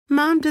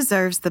Mom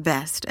deserves the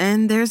best,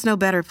 and there's no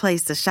better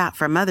place to shop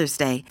for Mother's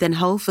Day than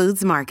Whole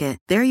Foods Market.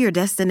 They're your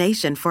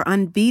destination for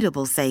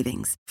unbeatable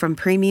savings, from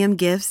premium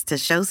gifts to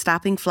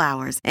show-stopping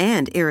flowers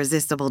and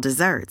irresistible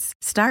desserts.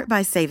 Start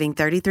by saving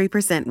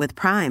 33% with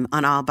Prime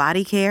on all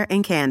body care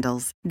and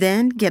candles.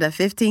 Then get a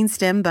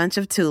 15-stem bunch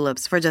of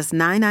tulips for just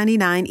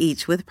 $9.99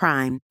 each with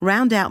Prime.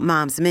 Round out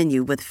Mom's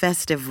menu with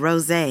festive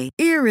rosé,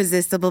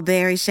 irresistible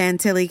berry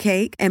chantilly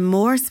cake, and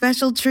more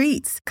special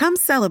treats. Come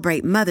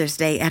celebrate Mother's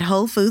Day at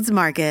Whole Foods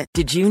Market.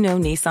 Did you know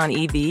Nissan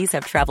EVs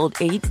have traveled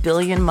 8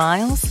 billion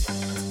miles?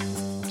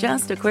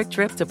 Just a quick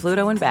trip to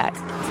Pluto and back.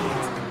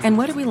 And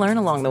what did we learn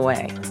along the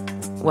way?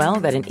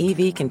 Well, that an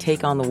EV can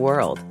take on the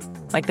world,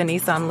 like the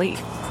Nissan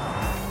Leaf.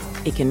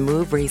 It can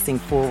move racing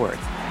forward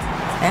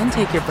and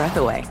take your breath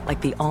away,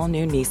 like the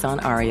all-new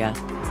Nissan Ariya.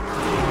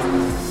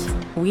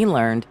 We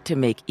learned to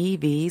make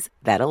EVs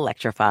that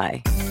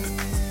electrify.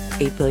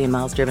 8 billion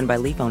miles driven by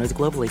Leaf owners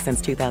globally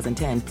since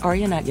 2010.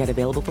 Ariya not yet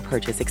available for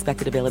purchase.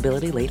 Expected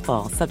availability late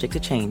fall, subject to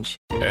change.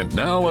 And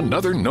now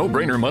another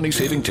no-brainer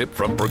money-saving tip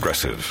from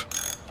Progressive.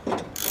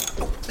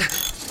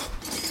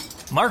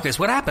 Marcus,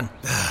 what happened?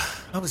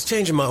 I was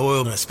changing my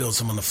oil and I spilled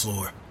some on the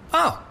floor.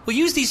 Oh, well,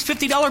 use these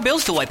 $50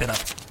 bills to wipe it up.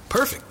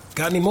 Perfect.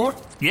 Got any more?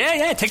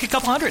 Yeah, take a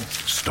couple hundred.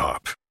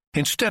 Stop.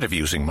 Instead of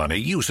using money,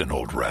 use an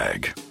old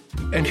rag.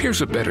 And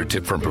here's a better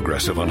tip from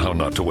Progressive on how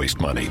not to waste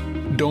money.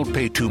 Don't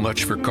pay too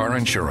much for car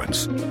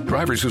insurance.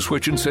 Drivers who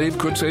switch and save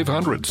could save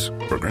hundreds.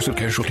 Progressive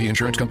Casualty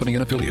Insurance Company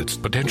and Affiliates.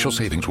 Potential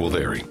savings will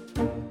vary.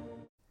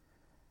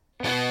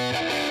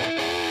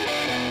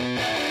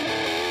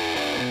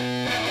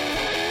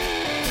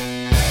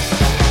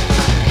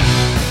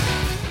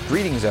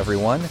 Greetings,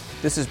 everyone.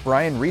 This is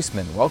Brian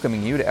Reisman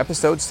welcoming you to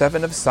Episode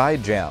 7 of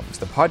Side Jams,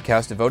 the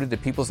podcast devoted to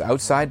people's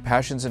outside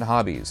passions and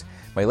hobbies.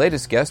 My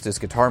latest guest is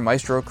guitar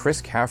maestro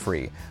Chris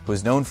Caffrey, who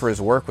is known for his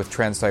work with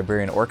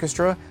Trans-Siberian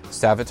Orchestra,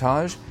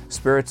 Savatage,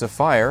 Spirits of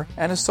Fire,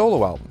 and his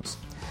solo albums.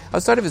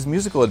 Outside of his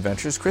musical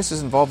adventures, Chris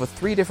is involved with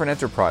 3 different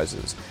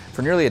enterprises.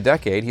 For nearly a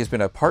decade, he has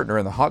been a partner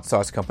in the hot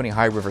sauce company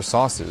High River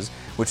Sauces,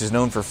 which is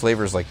known for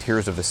flavors like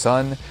Tears of the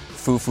Sun,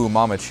 Foo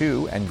Mama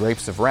Chew, and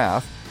Grapes of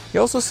Wrath. He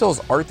also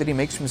sells art that he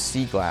makes from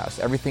sea glass,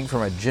 everything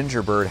from a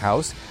gingerbread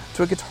house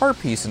to a guitar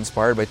piece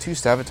inspired by 2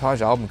 Savatage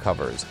album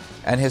covers.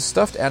 And his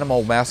stuffed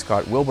animal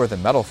mascot, Wilbur the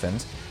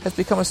Metalphant, has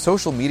become a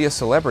social media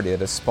celebrity that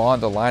has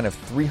spawned a line of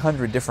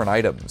 300 different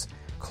items.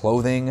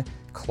 Clothing,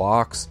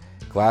 clocks,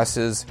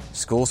 glasses,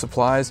 school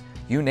supplies,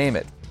 you name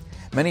it.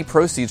 Many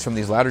proceeds from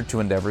these latter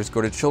 2 endeavors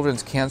go to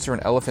Children's Cancer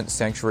and Elephant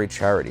Sanctuary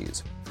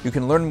charities. You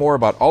can learn more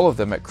about all of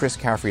them at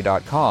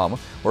chriscaffrey.com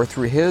or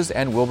through his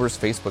and Wilbur's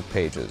Facebook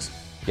pages.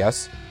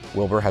 Yes,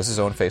 Wilbur has his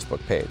own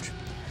Facebook page.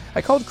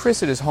 I called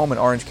Chris at his home in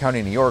Orange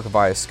County, New York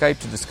via Skype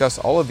to discuss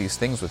all of these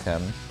things with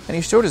him, and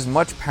he showed as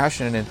much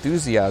passion and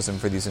enthusiasm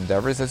for these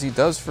endeavors as he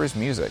does for his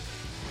music.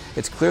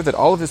 It's clear that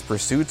all of his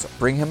pursuits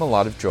bring him a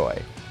lot of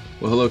joy.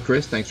 Well, hello,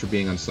 Chris. Thanks for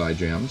being on Side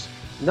Jams.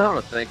 No,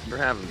 thank you for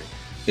having me.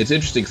 It's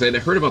interesting because I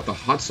heard about the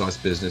hot sauce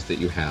business that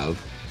you have,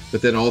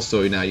 but then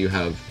also now you're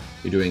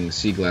doing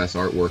sea glass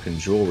artwork and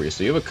jewelry.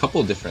 So you have a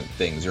couple different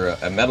things. You're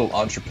a metal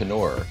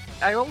entrepreneur.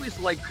 I always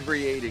like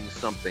creating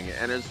something,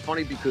 and it's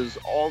funny because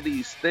all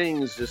these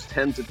things just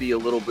tend to be a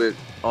little bit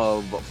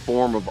of a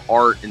form of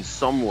art in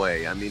some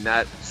way. I mean,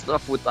 that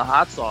stuff with the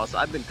hot sauce,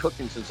 I've been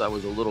cooking since I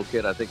was a little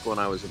kid. I think when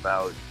I was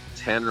about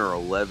 10 or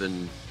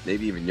 11,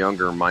 maybe even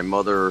younger, my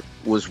mother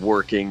was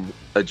working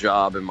a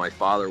job and my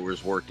father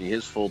was working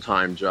his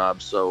full-time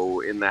job. So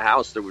in the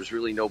house, there was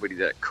really nobody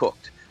that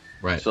cooked.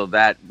 Right. So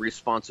that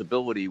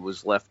responsibility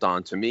was left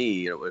on to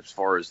me, as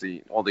far as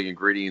all the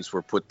ingredients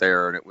were put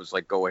there, and it was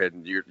like, go ahead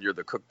and you're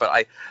the cook. But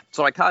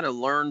I kind of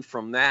learned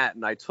from that,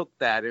 and I took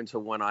that into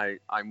when I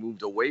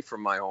moved away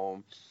from my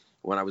home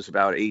when I was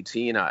about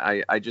 18.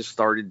 I just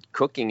started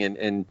cooking,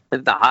 and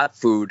the hot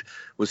food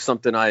was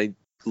something I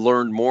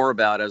learned more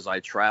about as I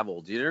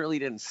traveled. You really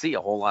didn't see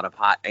a whole lot of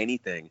hot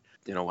anything,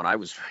 when I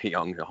was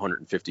young,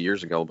 150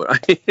 years ago,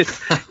 but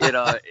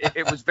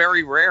it was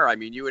very rare. I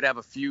mean, you would have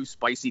a few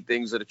spicy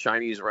things at a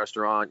Chinese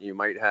restaurant. You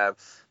might have,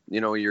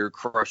 your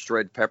crushed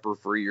red pepper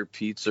for your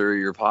pizza or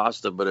your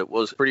pasta, but it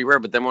was pretty rare.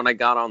 But then when I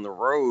got on the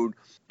road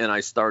and I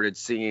started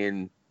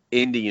seeing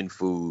Indian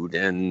food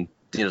and,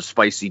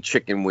 spicy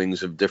chicken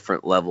wings of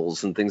different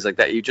levels and things like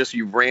that,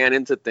 you ran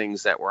into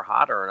things that were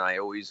hotter, and I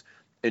always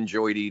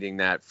enjoyed eating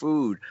that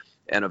food.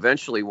 And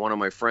eventually one of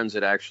my friends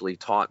had actually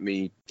taught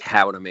me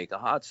how to make a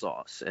hot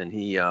sauce. And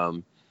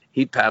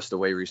he passed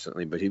away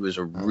recently, but he was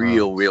a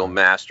real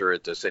master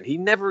at this. And he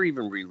never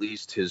even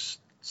released his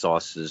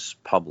sauces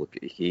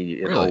publicly.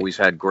 He always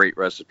had great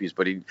recipes,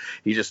 but he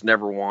just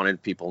never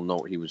wanted people to know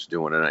what he was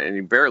doing. And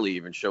he barely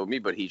even showed me,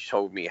 but he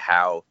showed me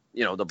how,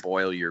 to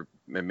boil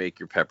and make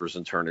your peppers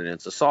and turn it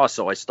into sauce.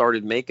 So I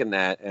started making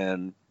that,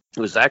 and it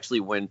was actually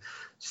when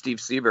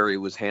Steve Seabury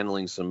was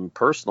handling some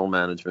personal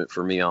management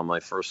for me on my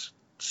first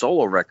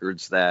solo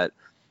records that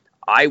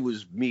I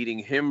was meeting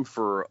him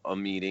for a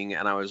meeting,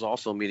 and I was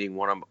also meeting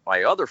one of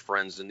my other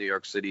friends in New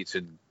York City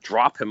to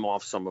drop him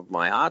off some of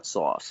my hot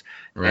sauce.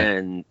 Right.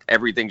 And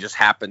everything just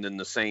happened in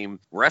the same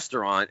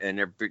restaurant,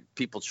 and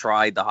people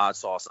tried the hot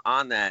sauce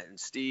on that. And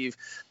Steve,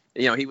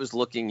 he was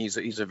looking,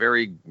 he's a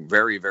very,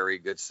 very, very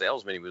good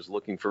salesman. He was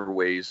looking for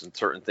ways and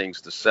certain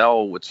things to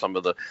sell with some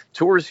of the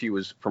tours he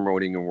was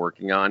promoting and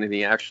working on. And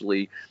he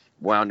actually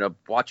wound up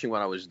watching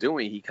what I was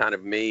doing. He kind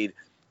of made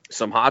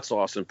some hot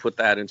sauce and put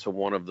that into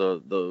one of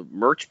the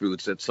merch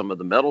booths at some of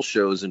the metal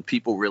shows, and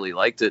people really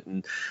liked it.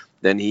 And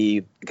then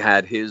he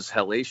had his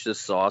hellacious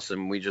sauce,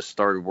 and we just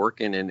started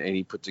working, and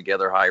he put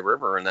together High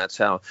River, and that's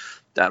how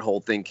that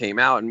whole thing came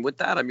out. And with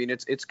that, I mean,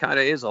 it's kind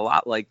of is a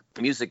lot like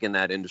music in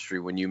that industry.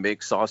 When you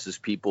make sauces,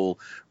 people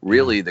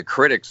really, the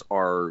critics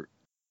are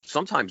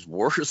sometimes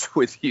worse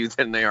with you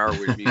than they are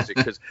with music,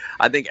 because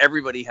I think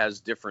everybody has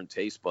different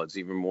taste buds,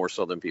 even more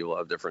so than people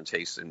have different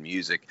tastes in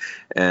music.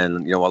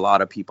 And a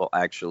lot of people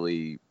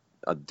actually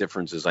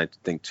differences, I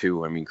think,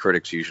 too. I mean,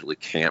 critics usually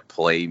can't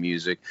play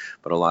music,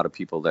 but a lot of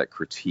people that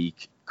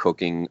critique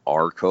cooking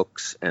are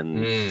cooks,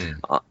 and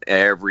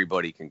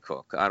everybody can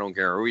cook. I don't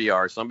care who you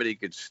are. Somebody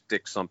could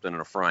stick something in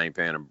a frying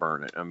pan and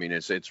burn it. I mean,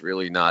 it's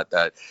really not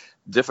that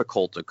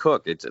difficult to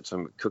cook.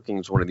 Cooking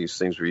is one of these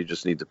things where you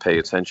just need to pay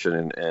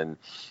attention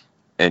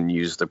and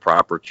use the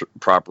proper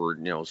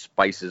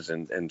spices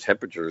and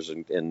temperatures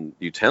and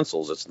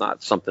utensils. It's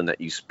not something that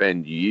you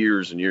spend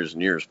years and years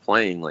and years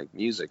playing like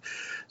music.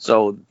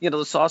 So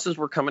the sauces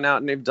were coming out,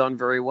 and they've done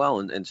very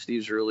well. And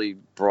Steve's really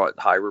brought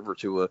High River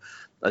to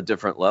a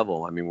different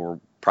level. I mean, we're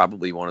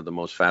probably one of the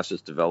most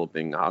fastest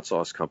developing hot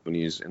sauce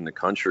companies in the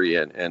country,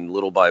 and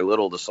little by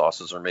little the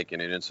sauces are making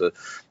it into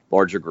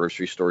larger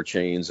grocery store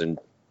chains, and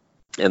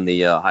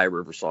the High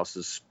River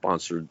sauces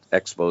sponsored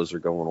expos are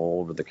going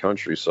all over the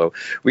country. So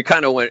we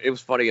kind of went, it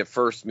was funny at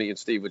first, me and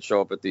Steve would show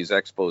up at these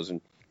expos,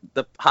 and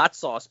the hot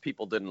sauce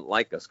people didn't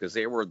like us because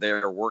they were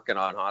there working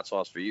on hot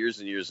sauce for years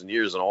and years and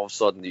years. And all of a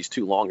sudden these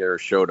two long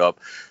hairs showed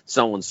up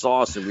selling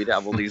sauce, and we'd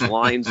have all these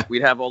lines.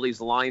 We'd have all these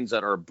lines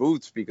at our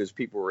booths because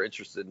people were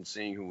interested in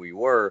seeing who we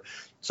were.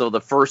 So the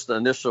first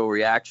initial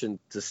reaction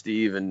to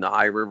Steve and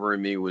High River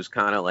and me was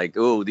kind of like,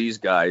 oh, these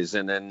guys.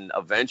 And then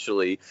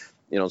eventually,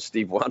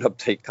 Steve wound up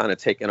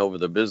taking over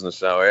the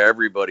business. Now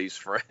everybody's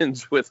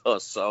friends with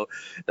us. So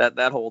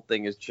that whole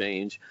thing has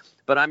changed.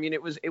 But I mean,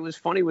 it was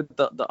funny with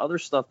the other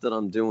stuff that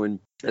I'm doing.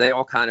 They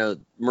all kind of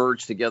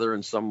merged together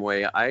in some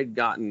way. I had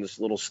gotten this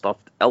little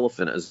stuffed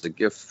elephant as a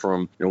gift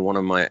from one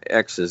of my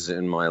exes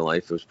in my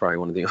life. It was probably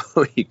one of the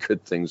only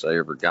good things I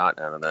ever got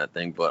out of that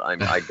thing. But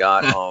I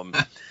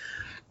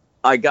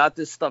got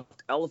this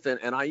stuffed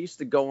elephant, and I used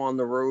to go on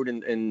the road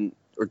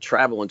or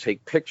travel and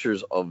take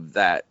pictures of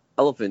that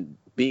elephant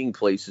being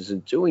places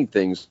and doing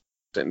things.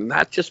 And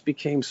that just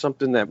became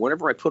something that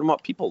whenever I put them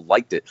up, people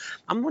liked it.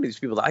 I'm one of these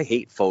people that I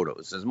hate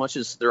photos. As much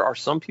as there are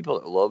some people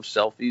that love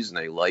selfies and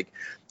they like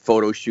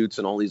photo shoots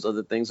and all these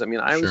other things. I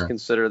mean, I always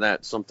consider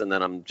that something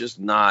that I'm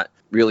just not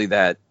really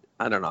that.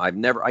 I don't know. I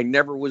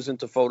never was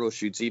into photo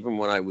shoots, even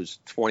when I was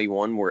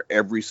 21, where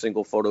every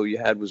single photo you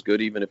had was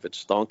good, even if it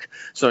stunk.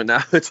 So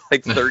now it's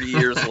like 30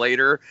 years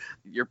later,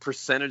 your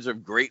percentage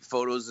of great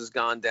photos has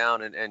gone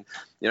down, and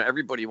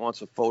everybody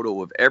wants a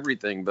photo of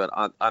everything, but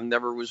I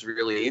never was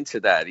really into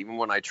that. Even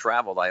when I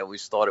traveled, I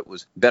always thought it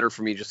was better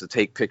for me just to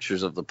take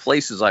pictures of the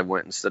places I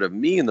went instead of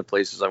me in the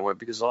places I went,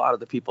 because a lot of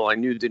the people I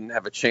knew didn't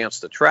have a chance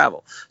to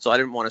travel. So I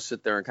didn't want to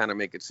sit there and kind of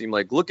make it seem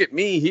like, look at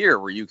me here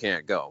where you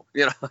can't go.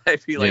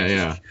 I'd be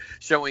like,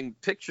 showing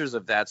pictures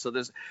of that. So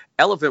this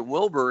Elephant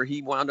Wilbur,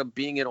 he wound up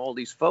being in all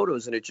these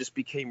photos, and it just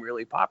became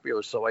really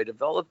popular. So I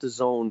developed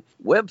his own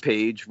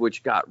webpage,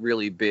 which got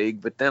really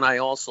big. But then I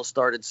also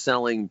started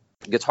selling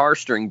guitar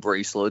string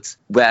bracelets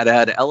that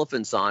had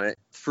elephants on it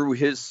through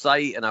his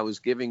site, and I was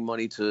giving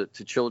money to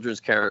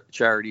children's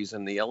charities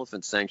and the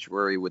Elephant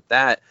Sanctuary with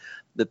that.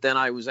 That then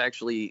I was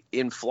actually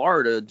in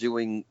Florida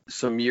doing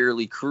some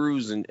yearly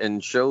crews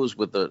and shows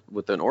with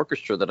an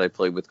orchestra that I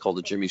played with called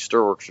the Jimmy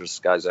Sturr Orchestra. This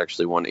guy's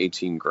actually won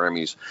 18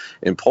 Grammys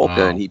in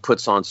polka, and he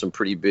puts on some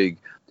pretty big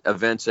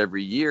events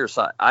every year.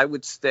 So I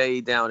would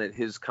stay down at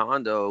his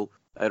condo.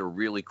 I had a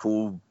really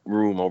cool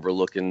room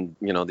overlooking,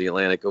 the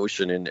Atlantic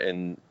Ocean,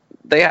 and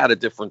they had a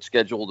different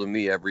schedule than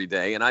me every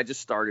day. And I just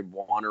started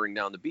wandering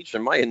down the beach.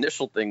 And my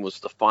initial thing was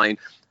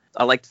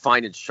I liked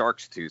finding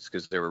shark's tooths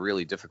because they were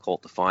really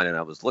difficult to find. And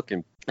I was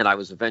looking, and I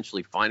was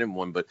eventually finding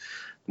one. But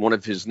one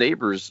of his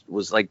neighbors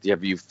was like,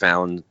 have you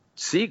found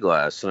sea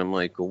glass? And I'm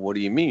like, well, what do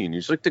you mean?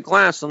 He's like, the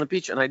glass on the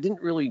beach. And I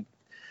didn't really,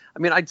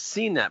 I'd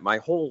seen that my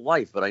whole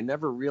life, but I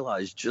never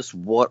realized just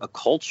what a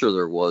culture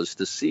there was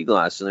to sea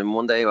glass. And then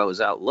one day I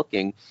was out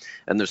looking,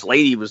 and this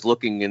lady was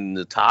looking in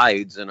the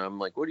tides, and I'm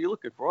like, what are you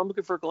looking for? I'm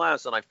looking for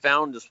glass. And I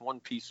found this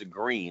one piece of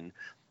green,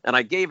 and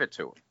I gave it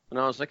to her. And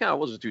I was like, it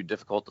wasn't too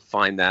difficult to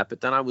find that. But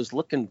then I was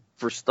looking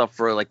for stuff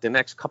for like the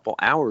next couple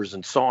hours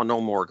and saw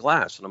no more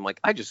glass. And I'm like,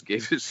 I just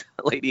gave this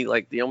lady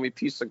like the only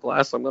piece of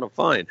glass I'm going to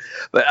find.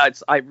 But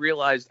I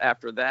realized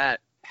after that,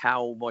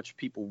 how much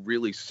people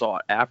really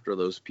sought after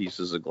those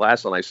pieces of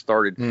glass. And I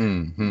started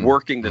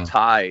working the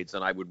tides,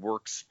 and I would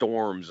work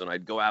storms, and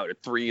I'd go out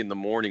at 3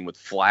 a.m. with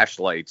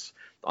flashlights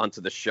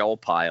onto the shell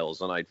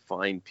piles, and I'd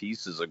find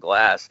pieces of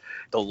glass.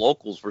 The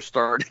locals were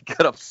starting to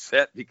get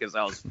upset because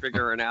I was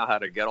figuring out how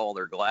to get all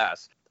their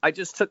glass. I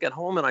just took it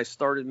home and I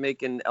started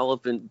making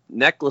elephant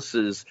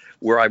necklaces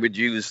where I would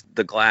use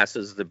the glass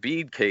as the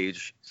bead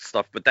cage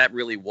stuff, but that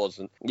really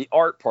wasn't the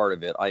art part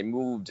of it. I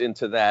moved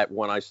into that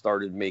when I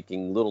started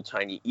making little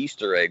tiny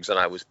Easter eggs, and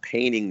I was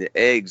painting the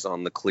eggs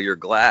on the clear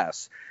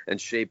glass and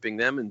shaping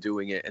them and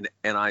doing it.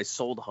 And I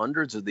sold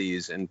hundreds of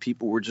these, and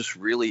people were just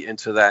really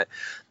into that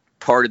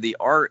part of the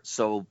art.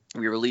 So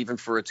we were leaving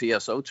for a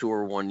TSO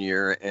tour one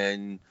year,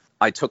 and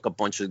I took a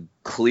bunch of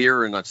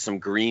clear and some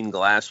green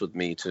glass with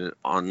me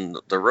on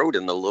the road,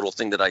 and the little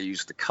thing that I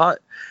used to cut.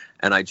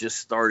 And I just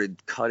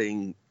started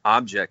cutting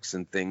objects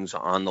and things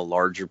on the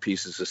larger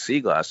pieces of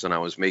sea glass. And I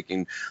was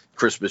making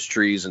Christmas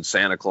trees and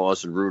Santa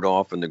Claus and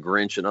Rudolph and the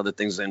Grinch and other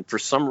things. And for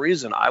some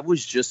reason, I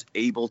was just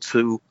able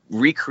to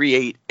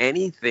recreate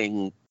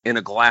anything in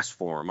a glass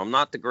form. I'm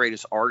not the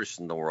greatest artist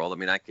in the world. I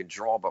mean, I can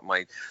draw, but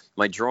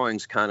my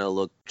drawings kind of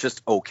look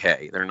just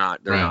okay. They're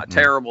not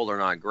terrible. They're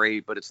not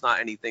great, but it's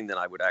not anything that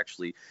I would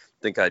actually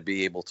think I'd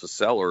be able to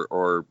sell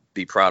or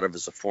be proud of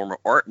as a form of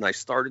art. And I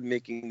started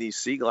making these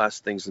sea glass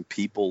things, and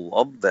people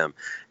loved them.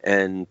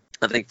 And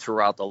I think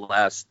throughout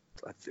I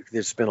think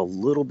there's been a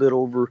little bit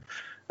over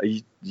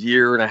a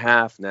year and a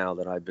half now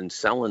that I've been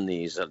selling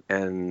these,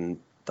 and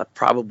I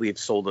probably have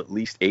sold at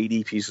least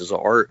 80 pieces of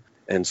art.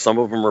 And some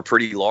of them are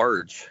pretty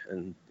large.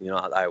 And,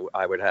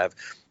 I would have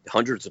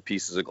hundreds of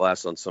pieces of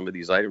glass on some of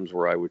these items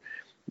where I would,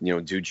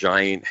 do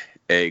giant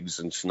eggs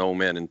and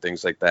snowmen and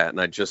things like that.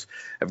 And I just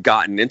have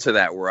gotten into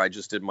that where I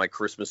just did my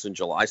Christmas in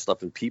July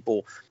stuff. And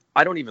people,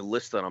 I don't even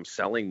list that I'm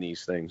selling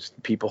these things.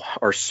 People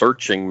are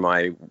searching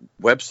my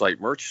website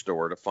merch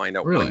store to find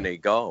out when they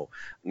go.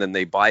 And then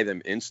they buy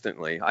them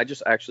instantly. I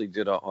just actually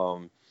did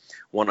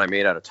one I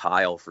made out of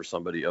tile for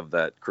somebody of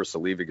that Chris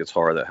Oliva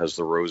guitar that has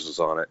the roses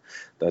on it.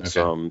 That's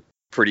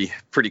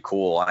pretty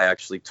cool. I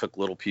actually took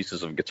little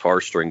pieces of guitar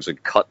strings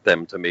and cut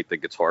them to make the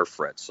guitar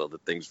frets, so the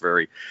thing's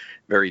very,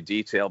 very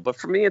detailed. But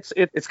for me,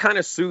 it's kind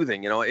of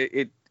soothing.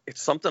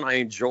 It's something I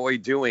enjoy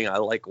doing. I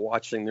like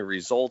watching the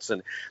results,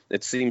 and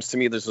it seems to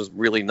me there's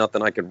really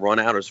nothing I could run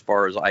out as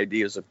far as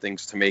ideas of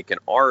things to make in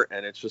art,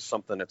 and it's just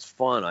something that's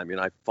fun. I mean,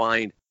 I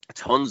find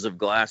tons of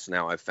glass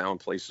now. I found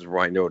places where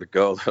I know to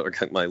go. I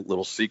got my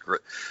little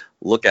secret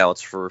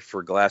lookouts for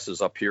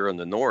glasses up here in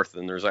the north,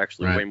 and there's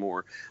actually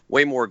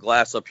way more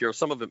glass up here.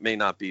 Some of it may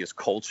not be as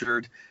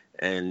cultured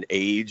and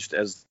aged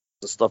as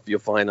the stuff you'll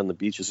find on the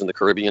beaches in the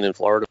Caribbean and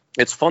Florida.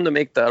 It's fun to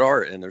make that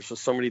art, and there's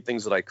just so many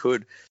things that I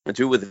could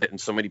do with it,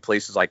 and so many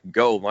places I could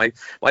go. My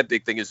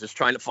big thing is just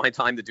trying to find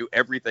time to do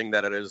everything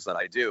that it is that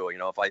I do.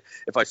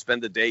 If I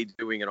spend the day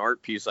doing an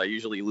art piece, I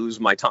usually lose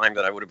my time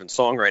that I would have been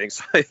songwriting.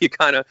 So you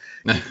kind of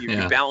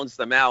you balance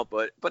them out,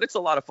 but it's a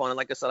lot of fun. And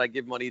like I said, I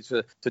give money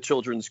to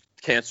children's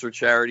cancer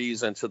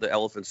charities and to the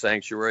Elephant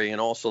Sanctuary,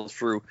 and also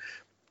through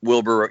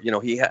Wilbur.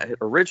 He had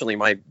originally,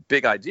 my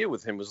big idea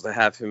with him was to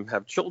have him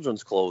have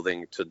children's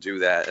clothing to do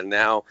that, and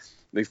now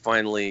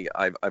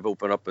I've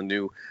opened up a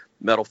new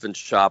Metalfin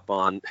shop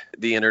on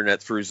the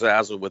internet through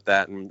Zazzle with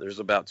that, and there's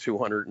about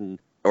 200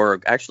 or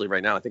actually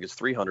right now I think it's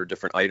 300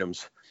 different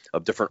items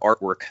of different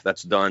artwork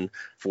that's done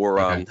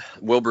for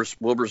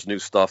Wilbur's new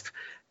stuff.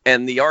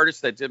 And the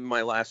artist that did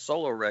my last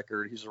solo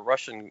record, he's a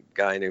Russian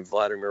guy named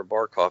Vladimir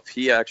Barkov.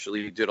 He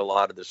actually did a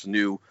lot of this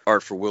new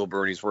art for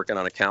Wilbur, and he's working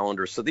on a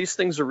calendar. So these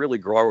things are really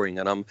growing,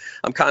 and I'm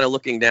kind of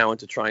looking now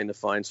into trying to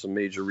find some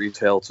major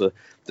retail to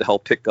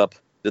help pick up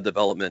the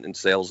development and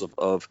sales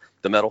of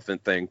the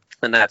Metalfin thing.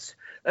 And that's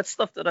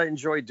stuff that I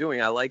enjoy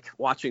doing. I like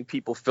watching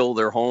people fill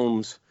their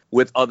homes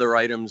with other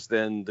items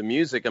than the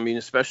music. I mean,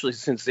 especially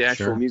since the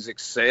actual music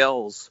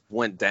sales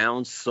went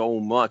down so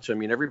much. I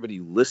mean, everybody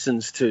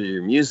listens to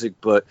your music,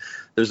 but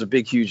there's a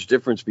big, huge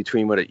difference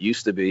between what it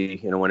used to be,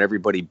 when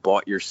everybody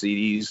bought your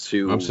CDs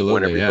to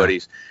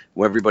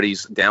when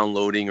everybody's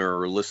downloading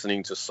or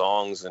listening to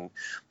songs. And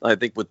I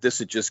think with this,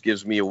 it just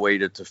gives me a way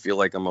to feel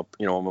like I'm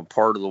a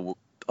part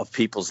of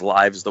people's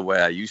lives the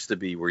way I used to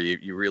be, where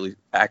you really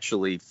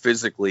actually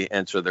physically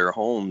enter their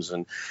homes.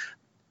 And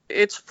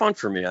it's fun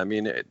for me. I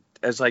mean,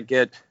 as I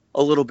get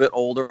a little bit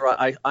older,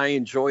 I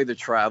enjoy the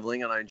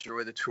traveling and I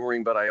enjoy the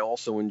touring, but I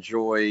also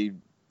enjoy,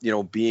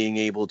 being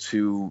able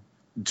to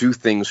do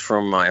things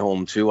from my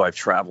home too. I've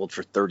traveled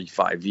for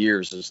 35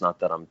 years. It's not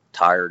that I'm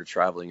tired of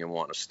traveling and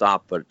want to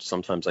stop, but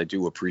sometimes I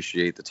do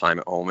appreciate the time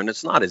at home. And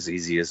it's not as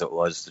easy as it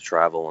was to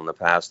travel in the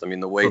past. I mean,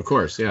 the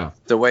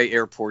way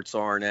airports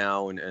are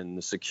now and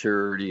the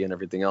security and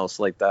everything else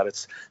like that,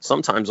 it's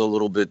sometimes a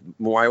little bit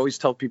more. I always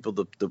tell people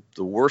the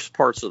worst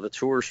parts of the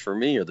tours for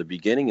me are the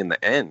beginning and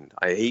the end.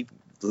 I hate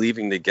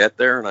leaving to get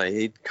there, and I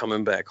hate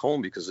coming back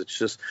home because it's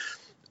just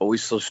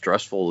always so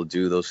stressful to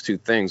do those two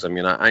things. I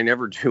mean, I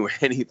never do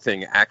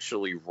anything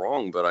actually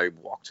wrong, but I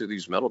walk through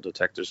these metal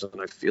detectors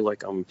and I feel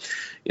like I'm,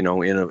 in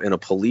a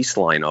police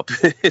lineup.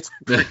 It's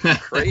pretty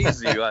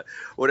crazy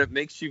what it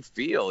makes you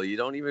feel. You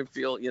don't even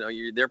feel,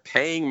 they're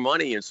paying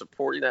money and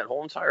supporting that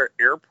whole entire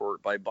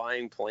airport by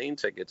buying plane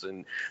tickets,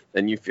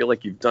 and you feel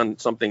like you've done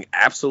something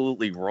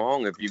absolutely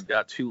wrong if you've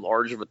got too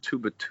large of a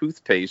tube of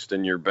toothpaste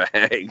in your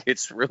bag.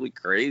 It's really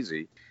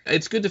crazy.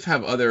 It's good to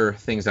have other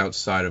things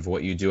outside of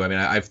what you do. I mean,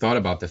 I've thought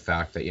about the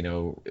fact that,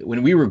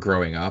 when we were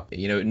growing up,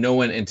 no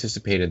one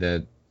anticipated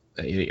that.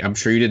 I'm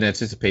sure you didn't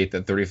anticipate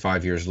that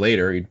 35 years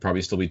later, you'd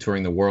probably still be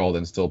touring the world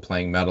and still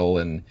playing metal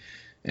and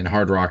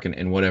hard rock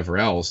and whatever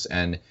else.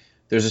 And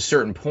there's a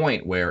certain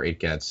point where it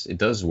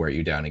does wear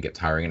you down and get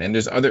tiring. And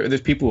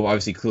there's people who have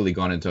obviously clearly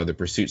gone into other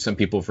pursuits. Some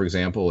people, for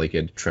example,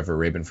 like Trevor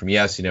Rabin from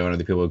Yes, and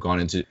other people have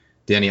gone into,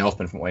 Danny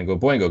Elfman from Oingo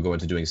Boingo go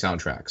into doing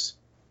soundtracks.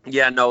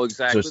 Yeah, no,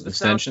 exactly. So the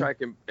soundtrack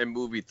and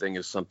movie thing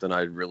is something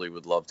I really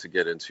would love to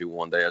get into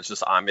one day. It's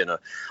just I'm in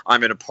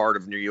a part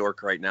of New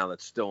York right now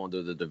that's still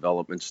under the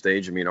development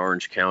stage. I mean,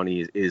 Orange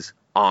County is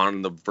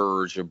on the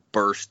verge of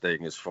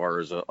bursting as far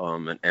as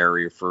an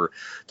area for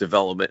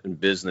development and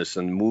business,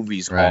 and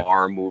movies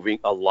are moving.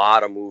 A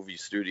lot of movie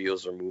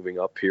studios are moving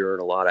up here,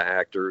 and a lot of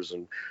actors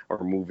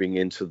are moving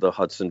into the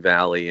Hudson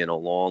Valley and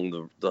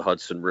along the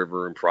Hudson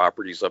River and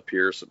properties up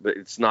here. So, but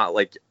it's not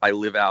like I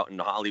live out in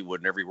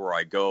Hollywood and everywhere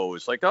I go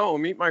it's like, oh,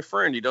 meet my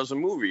friend, he does a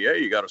movie. Hey,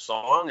 you got a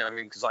song? I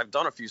mean, because I've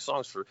done a few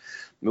songs for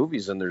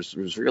movies, and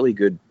there's really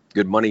good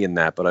money in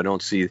that, but I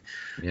don't see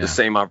the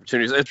same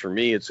opportunities. And for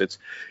me,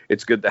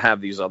 it's good to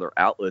have these other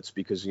outlets,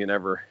 because you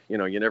never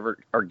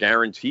are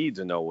guaranteed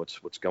to know what's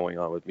going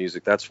on with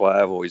music. That's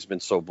why I've always been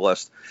so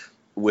blessed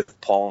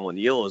with Paul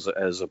O'Neill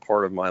as a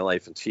part of my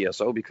life in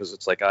TSO, because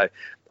it's like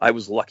I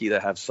was lucky to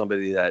have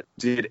somebody that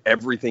did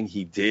everything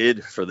he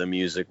did for the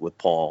music with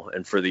Paul,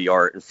 and for the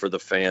art, and for the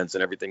fans,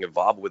 and everything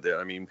involved with it.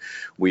 I mean,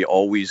 we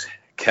always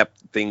kept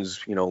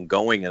things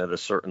going at a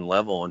certain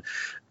level, and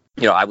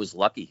I was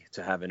lucky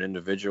to have an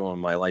individual in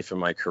my life and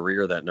my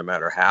career that no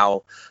matter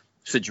how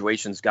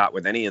situations got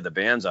with any of the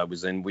bands I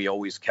was in, we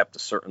always kept a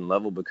certain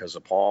level because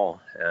of Paul.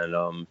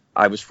 And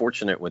I was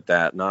fortunate with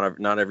that.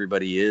 Not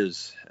everybody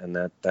is. And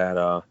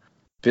that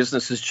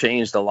business has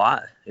changed a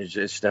lot. It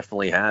just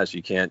definitely has.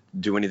 You can't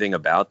do anything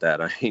about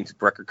that. I mean,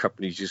 record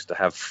companies used to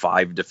have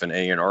 5 different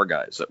A&R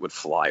guys that would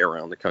fly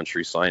around the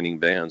country signing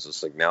bands.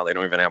 It's like now they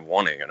don't even have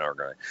one A&R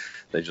guy.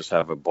 They just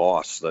have a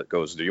boss that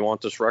goes, do you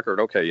want this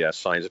record? Okay, yeah,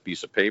 signs a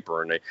piece of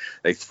paper, and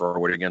they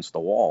throw it against the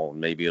wall.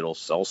 Maybe it'll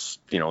sell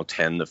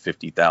 10 to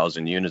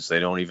 50,000 units. They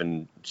don't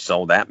even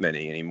sell that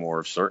many anymore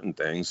of certain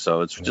things.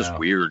 So it's just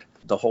weird.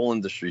 The whole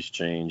industry's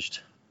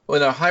changed. Well,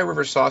 now High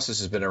River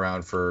Sauces has been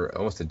around for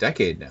almost a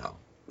decade now.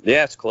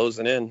 Yeah, it's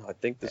closing in. I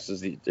think this is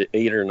the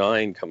 8 or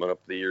 9 coming up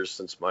the years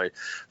since my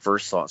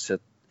first sauce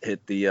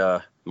hit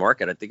the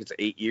market. I think it's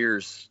 8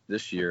 years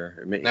this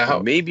year.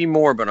 Maybe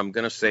more, but I'm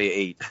going to say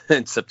 8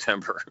 in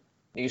September.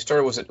 You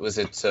started, was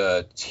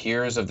it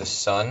Tears of the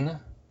Sun?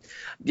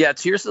 Yeah,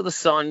 Tears of the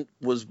Sun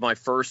was my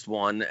first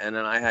one, and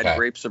then I had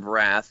Grapes of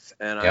Wrath,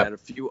 and I had a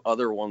few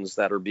other ones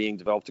that are being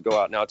developed to go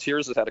out. Now,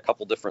 Tears has had a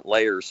couple different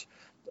layers.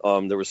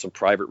 There was some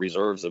private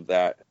reserves of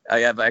that. I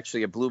have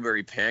actually a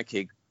blueberry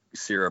pancake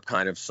syrup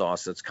kind of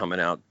sauce that's coming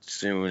out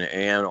soon,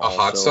 and also,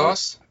 hot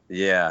sauce.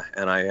 Yeah,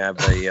 and I have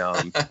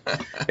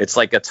it's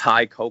like a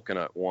Thai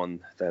coconut one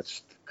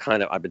that's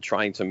kind of, I've been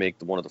trying to make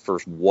one of the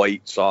first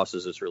white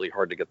sauces. It's really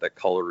hard to get that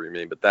color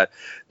remain, but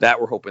that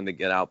we're hoping to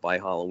get out by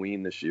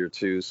Halloween this year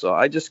too. So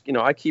I just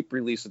I keep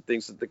releasing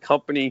things that the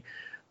company,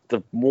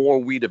 the more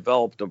we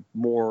develop, the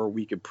more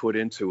we can put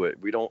into it.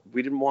 We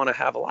didn't want to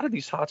have, a lot of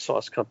these hot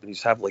sauce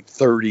companies have like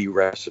 30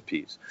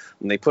 recipes,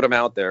 and they put them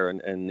out there,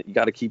 and you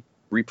got to keep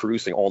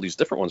reproducing all these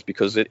different ones,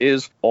 because it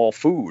is all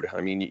food. I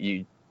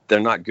mean,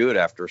 they're not good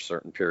after a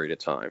certain period of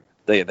time.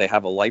 They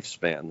have a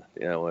lifespan,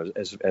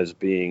 as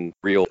being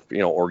real,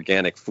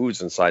 organic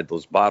foods inside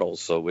those bottles.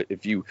 So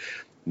if you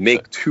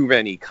make too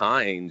many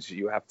kinds,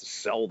 you have to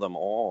sell them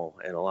all.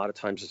 And a lot of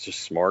times it's just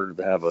smarter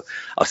to have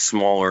a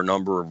smaller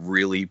number of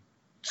really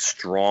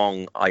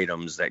strong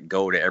items that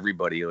go to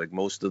everybody. Like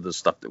most of the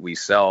stuff that we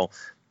sell,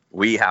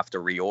 we have to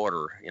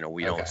reorder.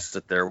 We don't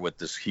sit there with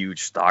this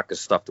huge stock of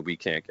stuff that we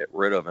can't get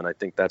rid of. And I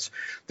think that's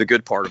the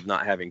good part of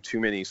not having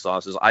too many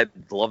sauces. I'd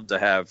love to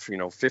have,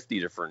 50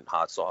 different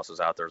hot sauces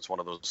out there. It's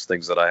one of those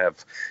things that I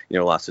have,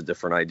 lots of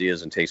different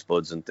ideas and taste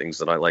buds and things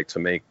that I like to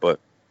make. But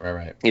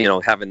right.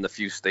 Having the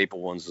few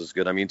staple ones is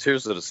good. I mean,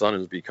 Tears of the Sun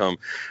has become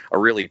a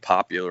really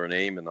popular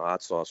name in the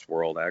hot sauce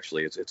world.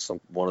 Actually, it's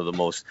one of the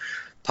most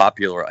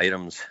popular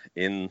items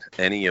in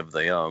any of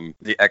the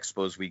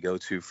expos we go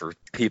to for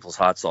people's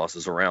hot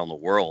sauces around the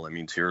world. I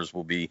mean, Tears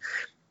will be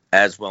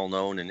as well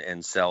known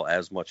and sell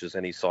as much as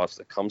any sauce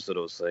that comes to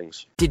those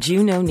things. Did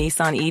you know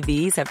Nissan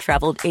EVs have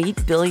traveled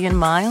 8 billion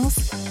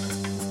miles?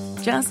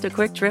 Just a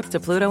quick trip to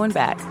Pluto and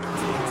back.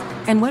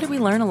 And what did we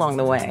learn along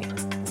the way?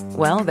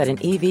 Well, that an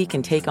EV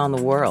can take on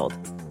the world,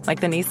 like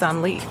the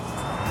Nissan Leaf.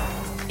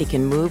 It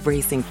can move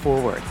racing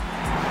forward,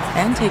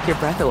 and take your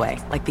breath away,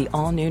 like the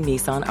all-new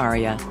Nissan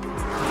Ariya.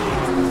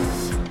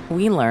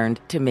 We learned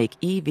to make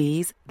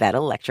EVs that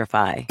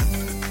electrify.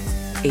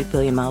 8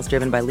 billion miles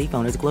driven by Leaf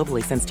owners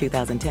globally since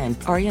 2010.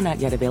 Ariya not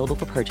yet available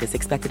for purchase.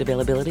 Expected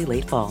availability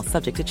late fall,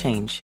 subject to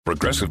change.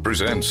 Progressive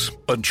presents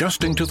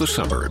Adjusting to the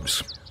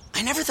Suburbs.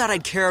 I never thought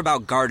I'd care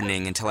about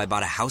gardening until I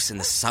bought a house in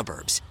the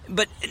suburbs.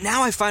 But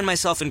now I find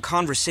myself in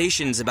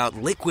conversations about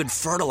liquid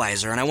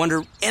fertilizer, and I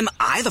wonder, am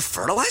I the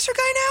fertilizer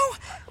guy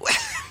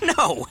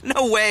now?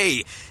 No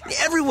way.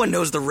 Everyone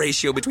knows the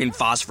ratio between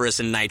phosphorus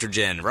and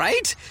nitrogen,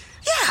 right?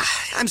 Yeah,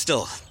 I'm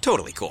still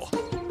totally cool.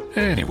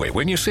 Anyway,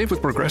 when you save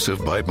with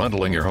Progressive by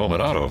bundling your home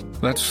and auto,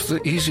 that's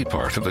the easy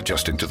part of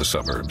adjusting to the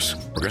suburbs.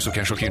 Progressive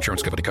Casualty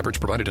Insurance Company,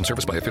 coverage provided and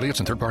serviced by affiliates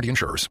and third-party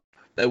insurers.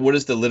 What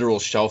is the literal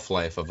shelf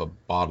life of a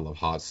bottle of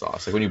hot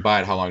sauce? Like when you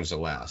buy it, how long does it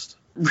last?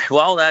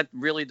 Well, that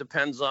really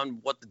depends on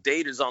what the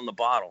date is on the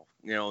bottle.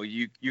 You know,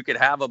 you could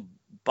have a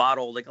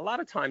bottle, like a lot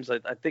of times, I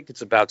think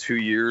it's about 2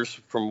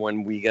 years from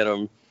when we get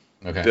them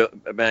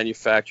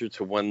manufactured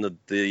to when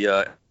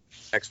the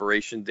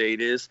expiration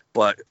date is.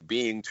 But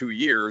being 2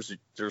 years,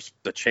 there's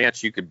the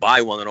chance you could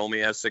buy one that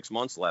only has 6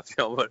 months left. You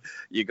know, but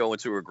you go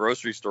into a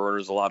grocery store and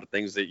there's a lot of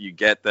things that you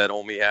get that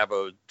only have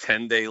a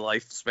 10-day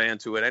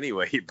lifespan to it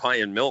anyway. You're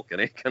buying milk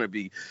and it ain't going to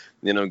be,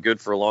 you know, good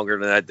for longer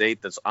than that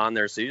date that's on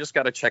there. So you just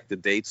got to check the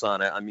dates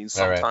on it. I mean,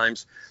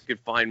 sometimes you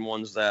could find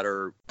ones that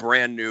are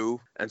brand new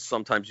and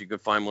sometimes you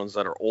could find ones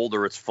that are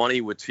older. It's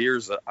funny with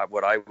tears,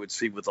 what I would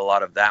see with a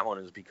lot of that one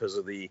is because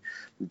of the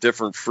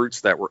different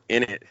fruits that were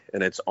in it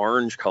and its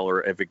orange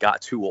color. If it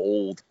got too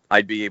old,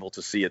 I'd be able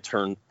to see it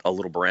turn a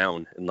little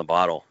brown in the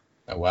bottle.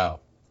 Oh, wow.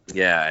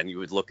 Yeah, and you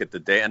would look at the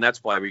date, and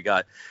that's why we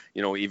got,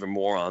 you know, even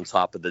more on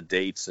top of the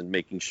dates and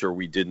making sure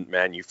we didn't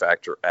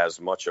manufacture as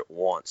much at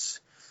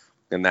once.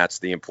 And that's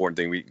the important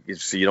thing.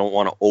 So you don't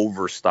want to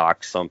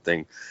overstock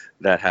something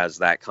that has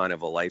that kind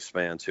of a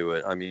lifespan to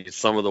it. I mean,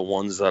 some of the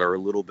ones that are a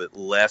little bit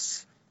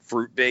less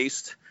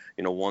fruit-based,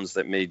 you know, ones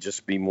that may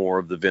just be more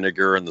of the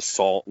vinegar and the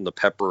salt and the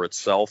pepper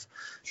itself,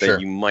 that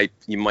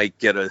you might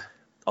get a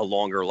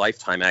longer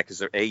lifetime at,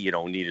 because you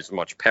don't need as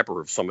much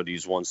pepper of some of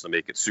these ones to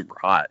make it super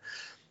hot.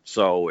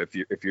 So if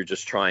you're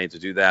just trying to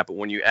do that, but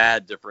when you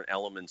add different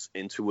elements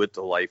into it,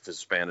 the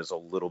lifespan is a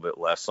little bit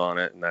less on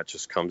it, and that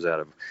just comes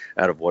out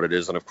of what it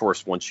is. And of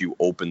course, once you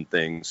open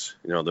things,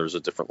 you know, there's a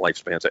different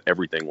lifespan to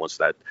everything once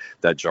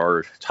that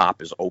jar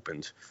top is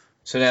opened.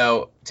 So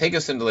now take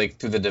us into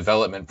through the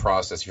development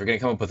process. If you're going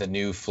to come up with a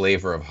new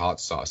flavor of hot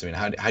sauce, I mean,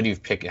 how do you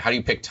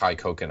pick Thai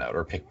coconut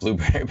or pick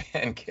blueberry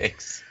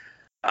pancakes?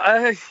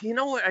 You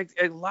know,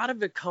 a lot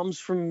of it comes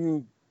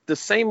from the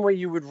same way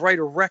you would write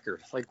a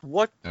record. Like,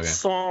 what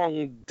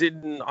song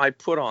didn't I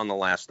put on the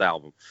last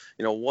album?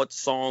 You know, what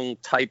song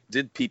type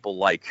did people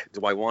like?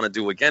 Do I want to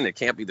do again? It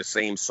can't be the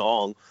same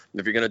song.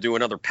 If you're going to do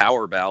another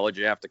power ballad,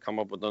 you have to come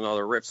up with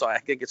another riff. So I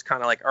think it's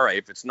kind of like, all right,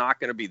 if it's not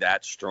going to be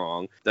that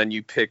strong, then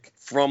you pick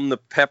from the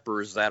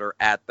peppers that are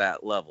at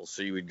that level.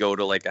 So you would go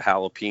to like a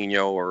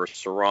jalapeno or a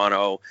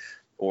serrano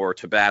or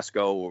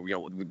Tabasco, or, you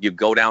know, you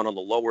go down on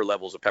the lower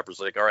levels of peppers.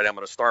 Like, all right, I'm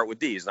going to start with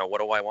these. Now,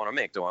 what do I want to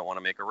make? Do I want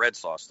to make a red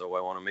sauce? Do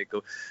I want to make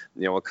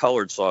a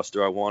colored sauce?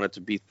 Do I want it to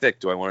be thick?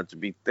 Do I want it to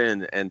be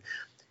thin? And,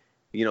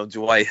 you know,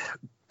 do I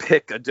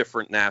pick a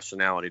different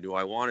nationality? Do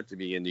I want it to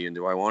be Indian?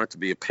 Do I want it to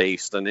be a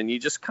paste? And then you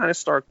just kind of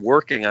start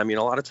working. I mean,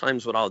 a lot of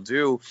times what I'll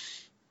do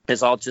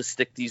is I'll just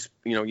stick these,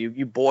 you know,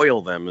 you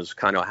boil them is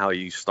kind of how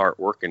you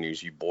start working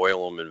these. You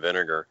boil them in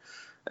vinegar.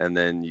 And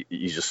then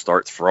you just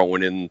start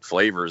throwing in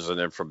flavors, and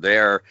then from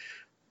there,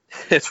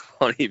 it's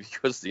funny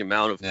because the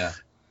amount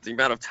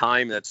of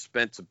time that's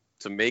spent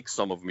to make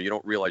some of them, you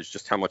don't realize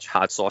just how much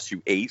hot sauce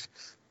you ate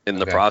in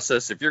the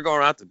process. If you're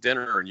going out to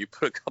dinner and you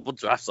put a couple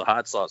drops of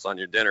hot sauce on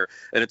your dinner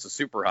and it's a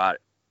super hot,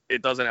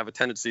 it doesn't have a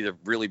tendency to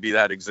really be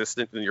that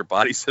existent in your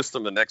body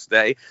system the next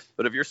day.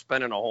 But if you're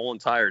spending a whole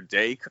entire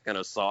day cooking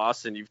a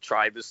sauce and you've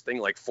tried this thing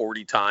like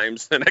 40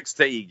 times, the next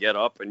day you get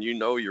up and you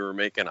know you were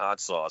making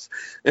hot sauce.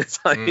 It's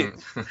like,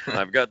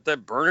 I've got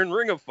that burning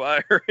ring of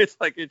fire. It's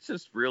like, it's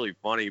just really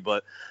funny.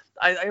 But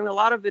I mean, a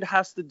lot of it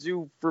has to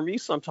do for me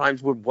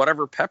sometimes with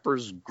whatever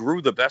peppers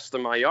grew the best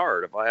in my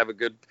yard. If I have a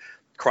good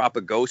crop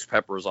of ghost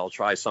peppers, I'll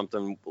try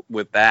something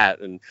with that.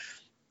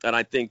 And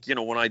I think, you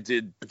know, when I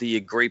did the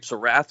Grapes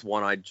of Wrath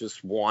one, I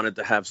just wanted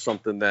to have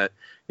something that,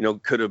 you know,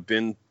 could have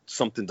been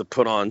something to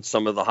put on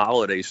some of the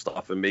holiday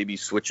stuff and maybe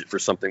switch it for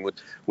something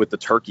with the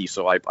turkey.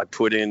 So I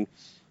put in,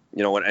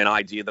 you know, an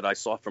idea that I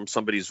saw from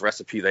somebody's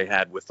recipe they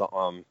had with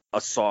a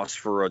sauce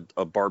for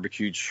a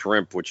barbecued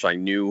shrimp, which I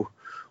knew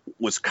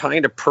was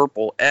kind of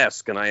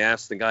purple-esque. And I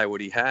asked the guy what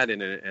he had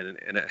in it,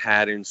 and it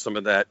had in some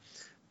of that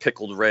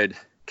pickled red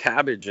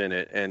cabbage in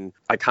it, and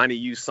I kind of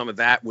used some of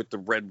that with the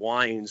red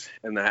wines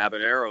and the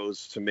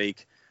habaneros to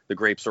make the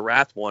Grapes of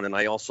Wrath one. And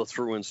I also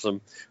threw in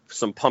some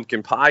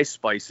pumpkin pie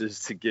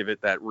spices to give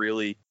it that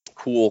really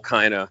cool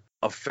kind of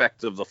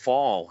effect of the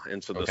fall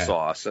into the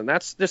sauce. And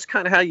that's just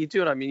kind of how you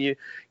do it. I mean,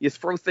 you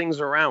throw things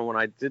around. When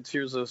I did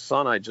Tears of the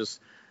Sun, I just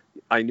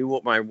I knew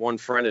what my one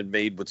friend had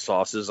made with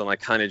sauces, and I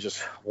kind of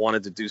just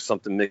wanted to do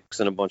something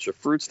mixing a bunch of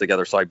fruits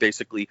together. So I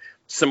basically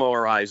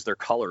similarized their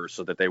colors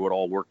so that they would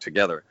all work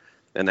together.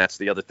 And that's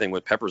the other thing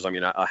with peppers. I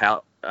mean, a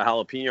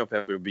jalapeno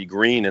pepper would be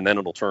green and then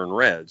it'll turn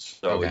red.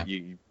 So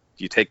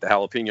you take the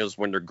jalapenos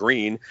when they're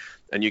green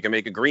and you can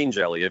make a green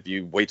jelly. If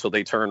you wait till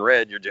they turn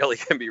red, your jelly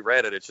can be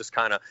red, and it's just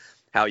kind of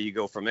how you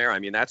go from there. I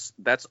mean, that's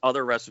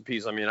other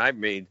recipes. I mean, I've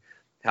made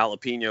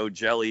jalapeno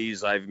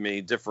jellies, I've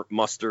made different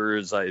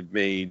mustards, I've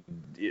made,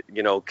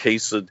 you know,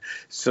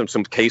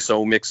 some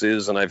queso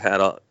mixes, and I've had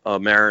a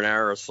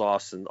marinara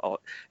sauce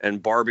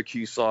and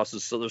barbecue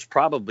sauces. So there's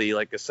probably,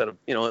 like I said,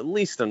 you know, at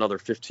least another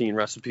 15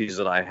 recipes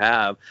that I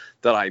have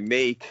that I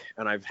make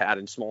and I've had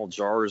in small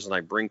jars and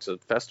I bring to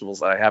festivals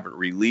that I haven't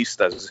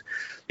released as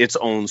its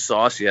own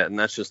sauce yet. And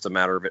that's just a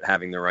matter of it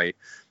having the right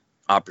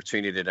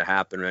opportunity to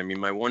happen. I mean,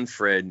 my one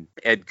friend,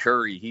 Ed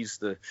Curry, he's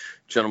the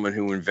gentleman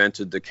who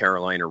invented the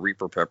Carolina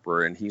Reaper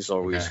pepper, and he's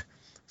always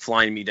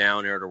flying me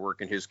down there to work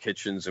in his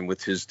kitchens and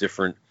with his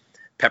different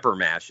pepper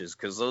mashes,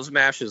 because those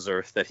mashes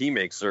that he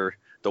makes are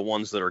the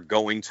ones that are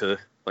going to,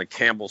 like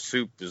Campbell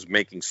Soup is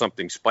making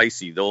something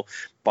spicy. They'll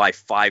buy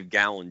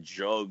 5-gallon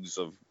jugs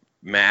of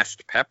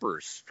mashed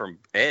peppers from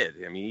Ed.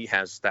 I mean, he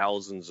has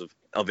thousands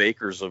of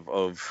acres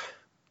of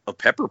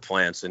pepper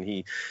plants, and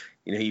he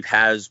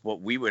has what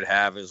we would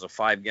have as a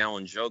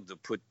 5-gallon jug to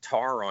put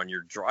tar on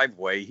your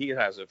driveway. He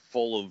has it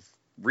full of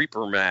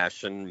Reaper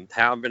mash and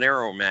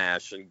habanero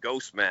mash and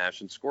ghost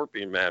mash and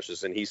scorpion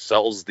mashes, and he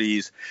sells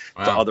these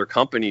to other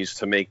companies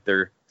to make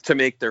their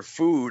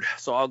food.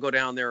 So I'll go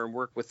down there and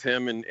work with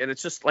him, and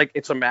it's just like,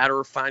 it's a matter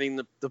of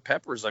finding the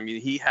peppers. I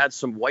mean, he had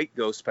some white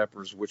ghost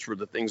peppers, which were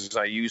the things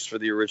I used for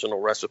the original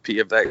recipe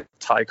of that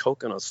Thai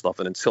coconut stuff.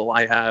 And until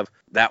I have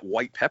that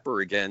white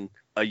pepper again,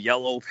 a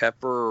yellow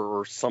pepper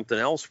or something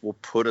else will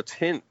put a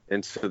tint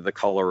into the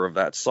color of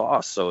that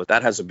sauce. So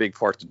that has a big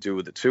part to do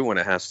with it too, and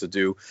it has to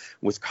do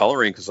with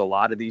coloring, because a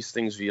lot of these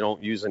things you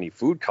don't use any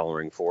food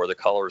coloring for. The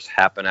colors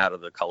happen out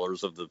of the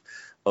colors of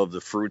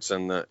the fruits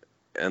and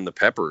the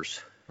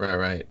peppers.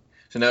 Right.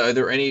 So now, are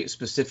there any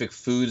specific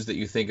foods that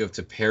you think of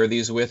to pair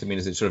these with? I mean,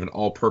 is it sort of an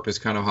all-purpose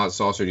kind of hot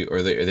sauce, or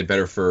are they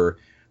better for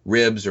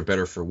ribs or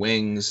better for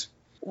wings?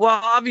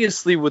 Well,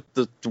 obviously with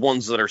the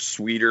ones that are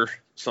sweeter,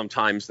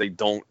 sometimes they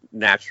don't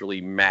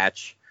naturally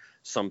match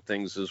some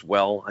things as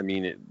well. I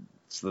mean,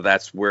 so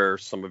that's where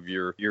some of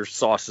your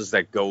sauces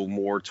that go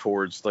more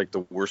towards like the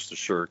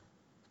Worcestershire,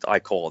 I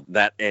call it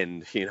that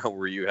end, you know,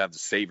 where you have the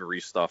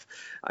savory stuff.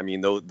 I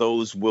mean,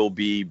 those will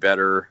be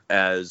better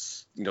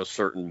as, you know,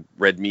 certain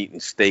red meat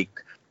and steak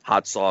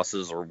hot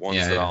sauces, or ones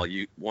that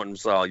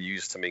I'll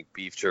use to make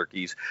beef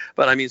jerkies.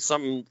 But I mean,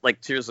 something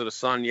like Tears of the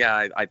Sun,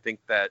 I think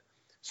that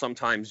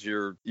sometimes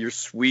your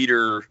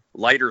sweeter,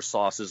 lighter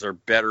sauces are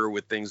better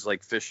with things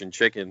like fish and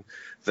chicken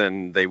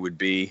than they would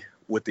be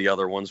with the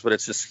other ones. But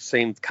it's just the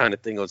same kind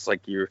of thing. It's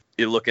like you're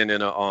looking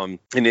in an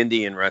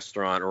Indian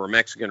restaurant or a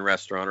Mexican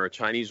restaurant or a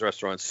Chinese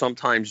restaurant.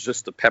 Sometimes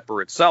just the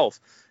pepper itself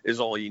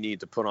is all you need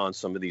to put on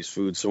some of these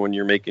foods. So when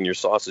you're making your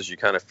sauces, you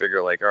kind of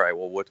figure like, all right,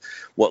 well,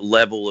 what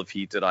level of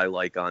heat did I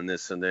like on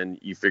this? And then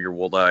you figure,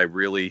 well, do I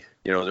really,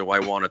 you know, do I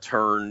want to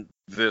turn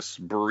this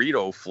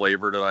burrito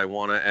flavor? Did I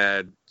want to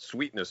add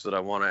sweetness? Did I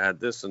want to add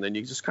this? And then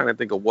you just kind of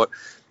think of what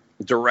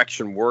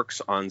direction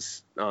works on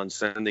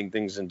sending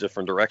things in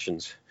different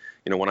directions.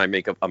 You know, when I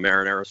make a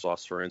marinara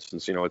sauce, for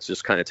instance, you know, it's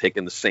just kind of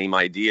taking the same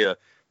idea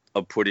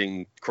of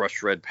putting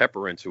crushed red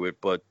pepper into it,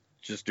 but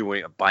just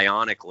doing it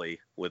bionically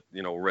with,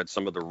 you know,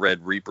 some of the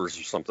red Reapers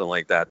or something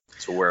like that,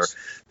 to where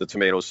the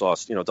tomato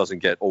sauce, you know, doesn't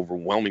get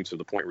overwhelming to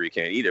the point where you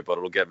can't eat it, but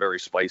it'll get very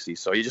spicy.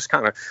 So you just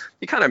kind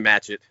of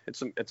match it.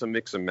 It's a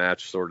mix and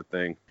match sort of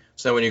thing.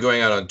 So when you're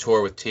going out on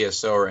tour with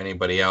TSO or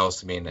anybody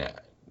else, I mean,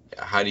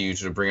 how do you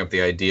sort of bring up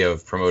the idea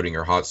of promoting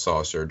your hot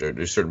sauce, or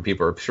do certain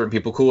people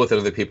cool with it?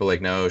 Other people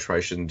like, no, I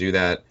shouldn't do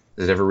that.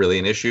 Is it ever really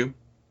an issue?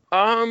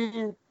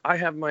 I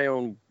have my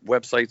own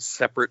website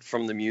separate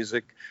from the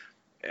music,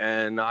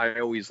 and I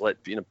always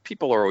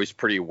people are always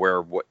pretty aware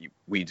of what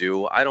we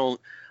do. I don't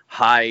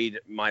hide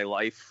my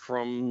life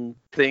from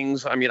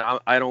things. I mean,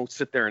 I don't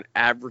sit there and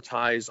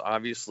advertise,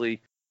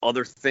 obviously,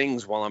 other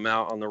things while I'm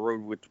out on the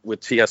road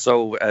with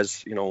TSO.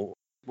 As you know,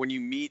 when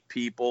you meet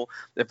people,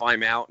 if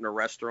I'm out in a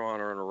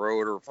restaurant or on a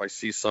road, or if I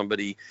see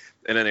somebody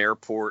in an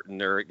airport and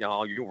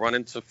you run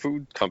into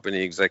food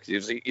company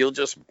executives, you'll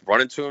just run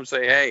into them and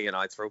say, hey, and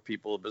I throw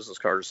people a business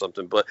card or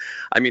something. But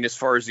I mean, as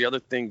far as the other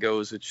thing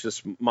goes, it's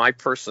just my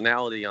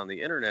personality on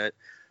the internet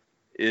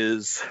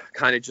is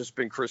kind of just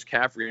been Chris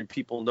Caffrey, and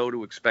people know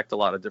to expect a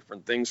lot of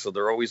different things. So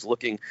they're always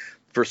looking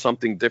for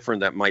something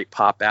different that might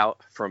pop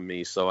out from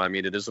me. So, I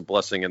mean, it is a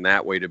blessing in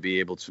that way to be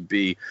able to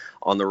be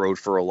on the road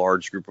for a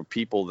large group of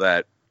people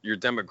that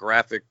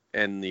demographic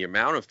and the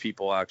amount of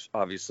people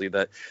obviously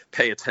that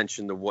pay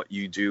attention to what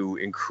you do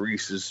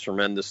increases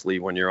tremendously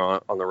when you're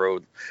on the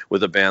road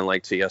with a band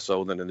like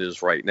TSO than it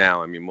is right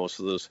now. I mean,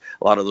 a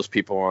lot of those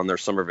people are on their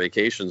summer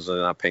vacations and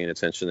they're not paying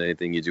attention to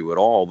anything you do at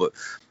all. But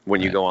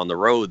when you go on the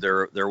road,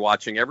 they're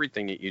watching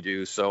everything that you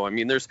do. So, I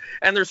mean, there's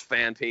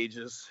fan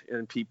pages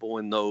and people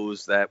in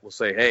those that will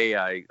say, hey,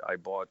 I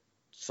bought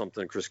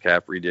something Chris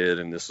Caffrey did,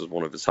 and this is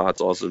one of his hot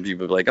sauces.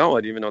 People be like, oh, I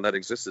didn't even know that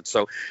existed.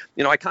 So,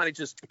 I kind of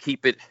just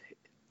keep it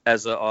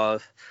as a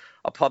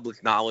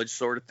public knowledge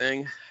sort of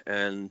thing.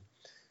 And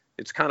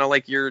it's kind of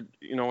like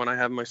when I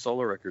have my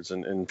solo records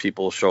and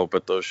people show up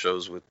at those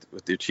shows with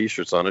their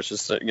t-shirts on, it's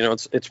just,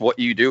 it's what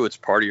you do. It's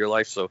part of your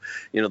life. So,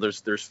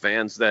 there's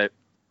fans that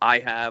I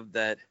have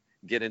that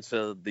get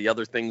into the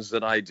other things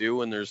that I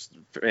do, and there's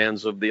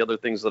fans of the other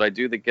things that I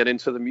do that get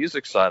into the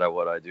music side of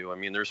what I do. I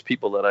mean, there's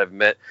people that I've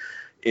met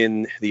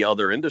in the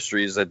other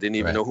industries that didn't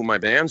even know who my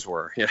bands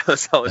were.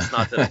 So it's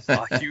not that it's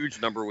a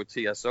huge number with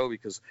TSO,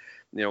 because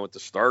at the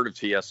start of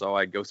TSO,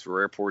 I'd go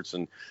through airports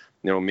and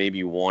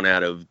maybe 1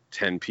 out of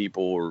 10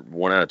 people or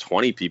 1 out of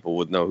 20 people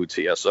would know who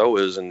TSO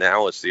is, and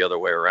now it's the other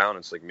way around.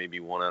 It's like maybe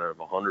 1 out of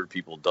 100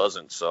 people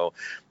doesn't. So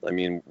I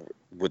mean,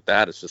 with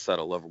that, it's just at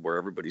a level where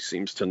everybody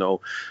seems to know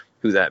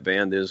who that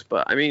band is.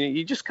 But I mean,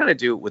 you just kind of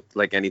do it with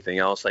like anything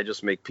else. I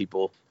just make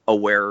people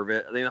aware of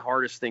it. I think the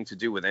hardest thing to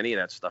do with any of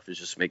that stuff is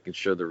just making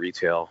sure the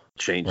retail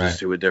changes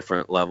to a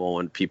different level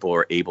and people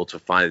are able to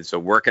find it. So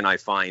where can I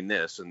find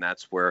this? And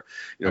that's where,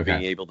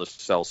 being able to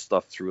sell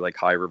stuff through like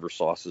High River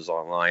Sauces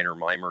online or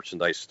my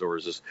merchandise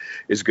stores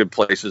is good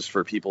places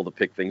for people to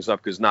pick things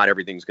up, because not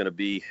everything's going to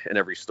be in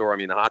every store. I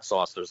mean, the hot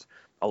sauce, there's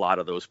a lot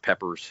of those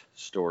Peppers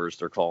stores,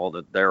 they're called,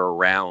 that they're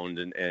around,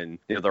 and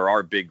there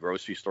are big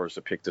grocery stores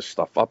that pick this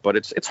stuff up, but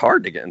it's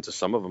hard to get into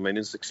some of them, and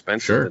it's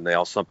expensive to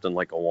nail something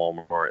like a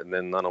Walmart. And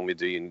then not only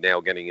do you nail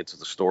getting into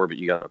the store, but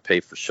you got to pay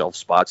for shelf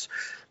spots.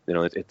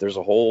 There's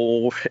a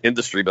whole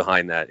industry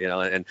behind that,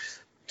 and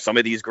some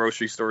of these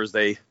grocery stores,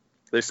 they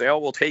say, oh,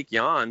 we'll take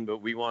you on,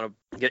 but we want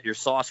to get your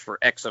sauce for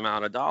X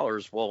amount of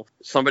dollars. Well,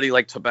 somebody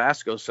like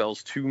Tabasco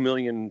sells 2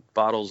 million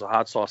bottles of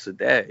hot sauce a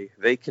day.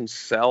 They can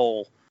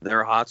sell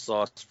their hot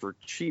sauce for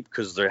cheap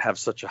because they have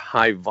such a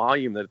high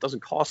volume that it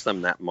doesn't cost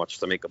them that much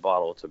to make a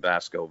bottle of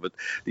Tabasco. But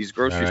these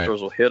grocery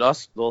stores will hit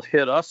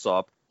us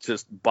up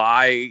to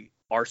buy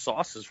our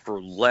sauces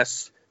for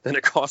less than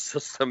it costs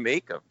us to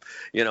make them.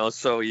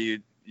 So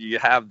you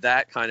have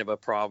that kind of a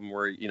problem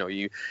where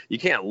you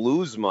can't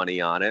lose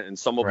money on it. And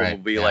some of them will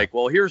be like,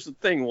 well, here's the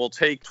thing, we'll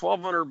take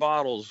 1,200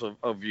 bottles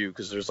of you,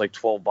 because there's like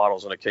 12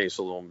 bottles in a case,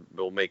 so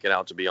they'll make it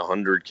out to be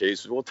 100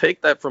 cases. We'll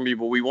take that from you,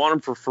 but we want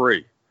them for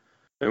free.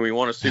 And we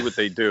want to see what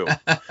they do.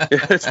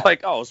 It's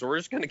like, oh, so we're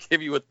just going to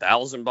give you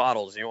 1,000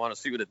 bottles. And you want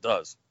to see what it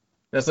does.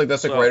 That's like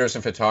writers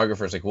and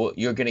photographers. Like, well,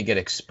 you're going to get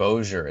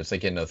exposure. It's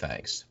like, no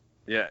thanks.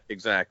 Yeah,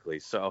 exactly.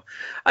 So,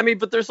 I mean,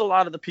 but there's a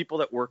lot of the people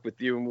that work with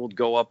you, and we'll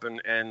go up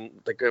and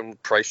like when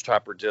Price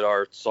Chopper did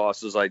our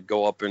sauces, I'd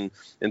go up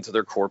into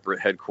their corporate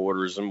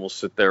headquarters, and we'll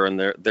sit there in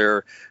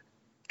their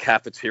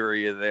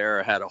cafeteria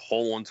there, had a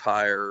whole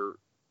entire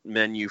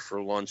menu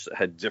for lunch that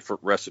had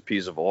different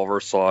recipes of all of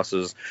our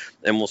sauces,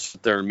 and we'll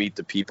sit there and meet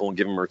the people and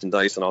give them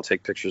merchandise, and I'll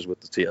take pictures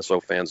with the TSO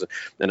fans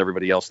and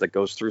everybody else that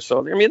goes through. So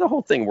I mean, the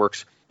whole thing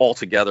works all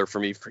together for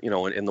me,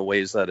 in the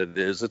ways that it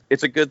is.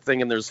 It's a good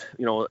thing, and there's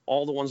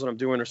all the ones that I'm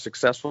doing are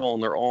successful,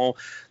 and they're all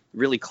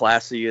really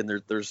classy, and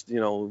there's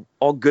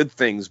all good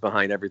things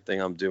behind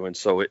everything I'm doing.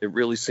 So it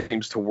really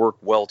seems to work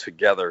well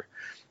together,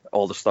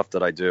 all the stuff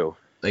that I do.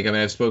 Like, I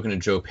mean, I've spoken to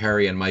Joe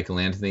Perry and Michael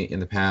Anthony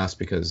in the past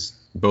because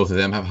both of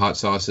them have hot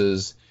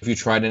sauces. Have you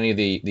tried any of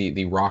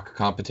the rock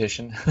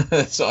competition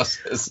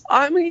sauces?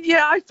 I mean,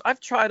 yeah, I've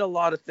tried a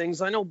lot of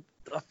things. I know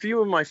a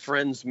few of my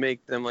friends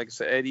make them. Like I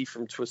said, Eddie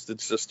from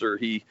Twisted Sister,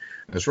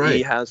 That's right.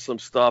 He has some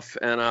stuff,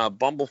 and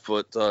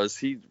Bumblefoot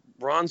does.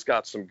 Ron's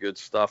got some good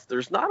stuff.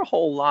 There's not a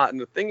whole lot, and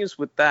the thing is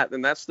with that,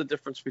 and that's the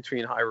difference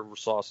between High River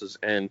Sauces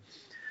and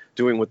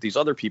doing what these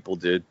other people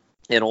did.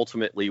 And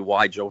ultimately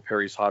why Joe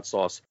Perry's hot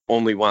sauce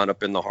only wound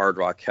up in the Hard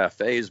Rock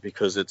Cafe is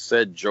because it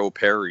said Joe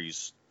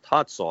Perry's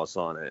hot sauce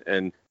on it.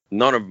 And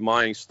none of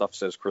my stuff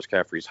says Chris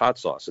Caffrey's hot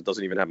sauce. It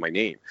doesn't even have my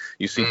name.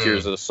 You see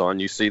Tears of the Sun,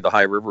 you see the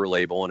High River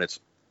label, and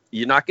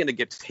you're not going to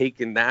get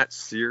taken that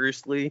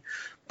seriously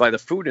by the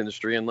food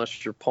industry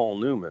unless you're Paul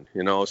Newman.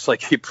 It's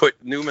like you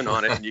put Newman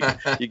on it and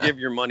you give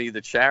your money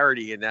to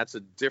charity, and that's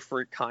a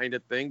different kind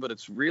of thing, but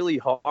it's really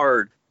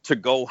hard to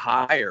go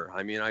higher.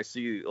 I mean, I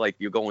see, like,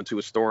 you go into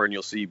a store and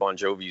you'll see Bon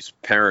Jovi's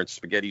Parents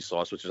spaghetti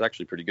sauce, which is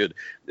actually pretty good,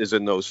 is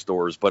in those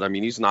stores. But I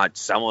mean, he's not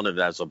selling it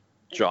as a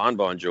John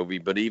Bon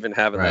Jovi, but even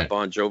having that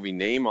Bon Jovi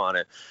name on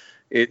it,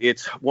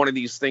 it's one of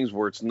these things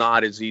where it's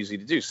not as easy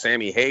to do.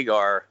 Sammy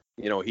Hagar,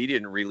 he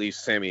didn't release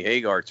Sammy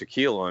Hagar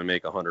tequila and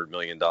make $100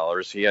 million.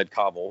 He had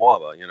Cabo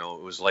Wabo.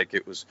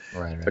 It was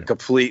a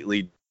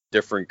completely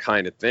different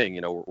kind of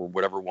thing, or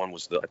whatever one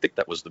was I think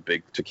that was the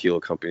big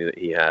tequila company that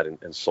he had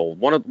and sold.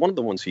 One of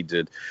the ones he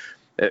did.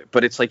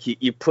 But it's like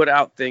you put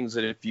out things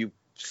that if you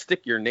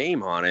stick your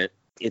name on it,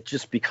 it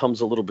just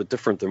becomes a little bit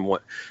different than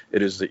what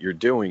it is that you're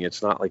doing.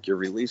 It's not like you're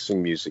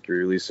releasing music, you're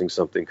releasing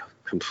something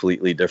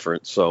completely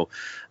different. So,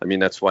 I mean,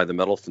 that's why the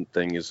Metalphant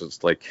thing is,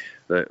 it's like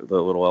the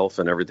little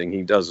elephant, everything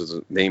he does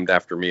isn't named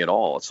after me at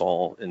all. It's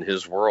all in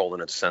his world,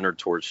 and it's centered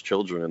towards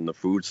children, and the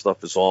food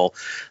stuff is all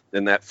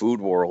in that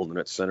food world, and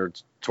it's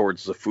centered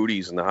towards the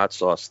foodies and the hot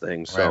sauce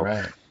thing. So,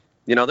 right.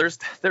 You know, there's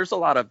a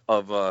lot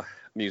of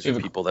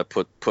music people that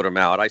put them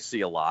out. I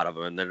see a lot of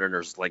them, and then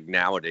there's like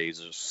nowadays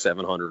there's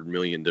 700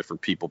 million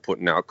different people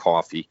putting out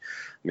coffee.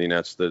 I mean,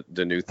 that's the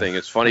new thing.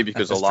 It's funny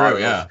because a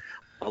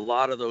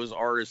lot of those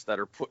artists that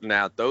are putting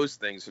out those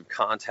things have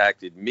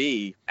contacted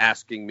me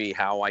asking me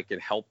how I can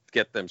help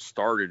get them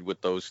started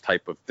with those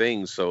type of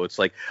things. So it's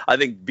like, I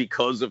think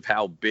because of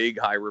how big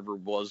High River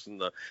was in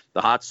the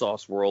hot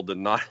sauce world,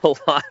 and not a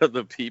lot of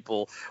the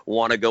people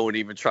want to go and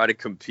even try to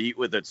compete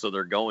with it, so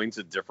they're going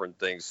to different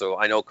things. So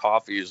I know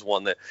coffee is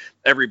one that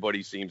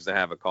everybody seems to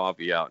have a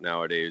coffee out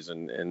nowadays,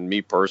 and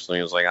me personally,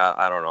 it's like,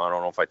 I don't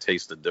know if I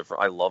taste the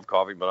difference. I love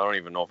coffee, but I don't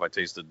even know if I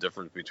taste the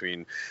difference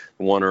between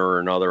one or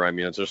another. I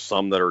mean, it's just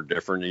some that are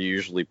different. You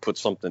usually put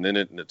something in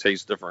it and it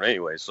tastes different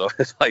anyway. So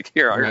it's like,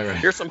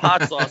 here's some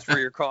hot sauce for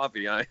your coffee.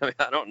 I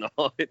don't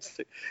know. It's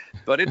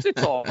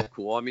all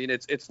cool. I mean,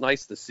 it's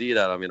nice to see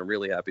that. I mean, I'm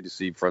really happy to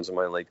see friends of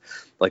mine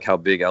like how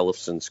big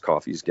Ellefson's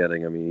coffee's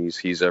getting. I mean,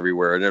 he's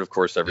everywhere. And then of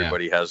course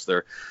everybody has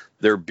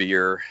their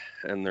beer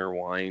and their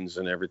wines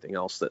and everything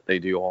else that they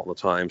do all the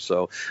time.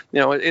 So,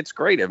 you know, it's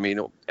great. I mean,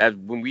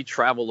 when we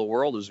travel the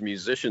world as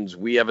musicians,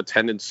 we have a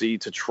tendency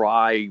to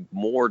try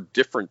more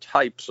different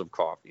types of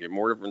coffee and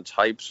more different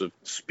types of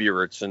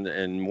spirits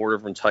and more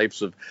different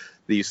types of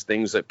these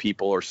things that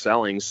people are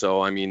selling.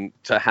 So, I mean,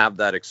 to have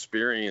that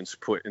experience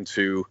put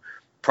into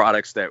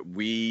products that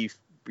we,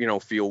 you know,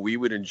 feel we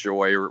would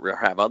enjoy or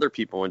have other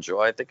people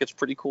enjoy, I think it's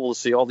pretty cool to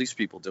see all these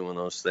people doing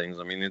those things.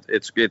 I mean,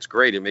 it's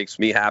great. It makes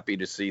me happy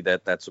to see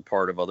that that's a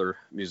part of other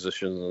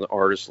musicians and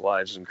artists'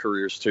 lives and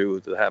careers too,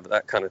 to have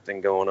that kind of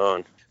thing going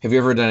on. Have you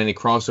ever done any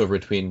crossover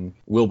between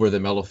Wilbur the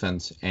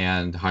Metalphant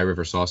and High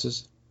River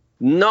Sauces?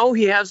 No,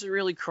 he hasn't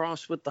really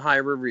crossed with the High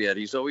River yet.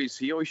 He always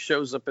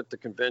shows up at the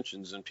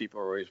conventions, and people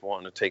are always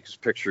wanting to take his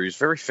picture. He's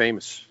very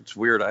famous. It's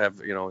weird.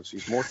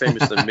 He's more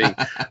famous than me.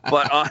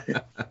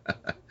 But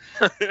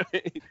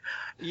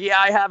yeah,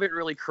 I haven't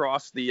really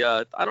crossed the.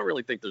 I don't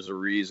really think there's a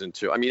reason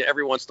to. I mean,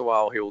 every once in a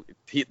while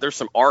there's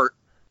some art.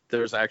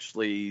 There's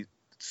actually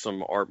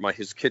some art,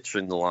 his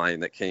kitchen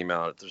line that came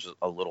out. There's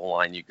a little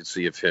line you could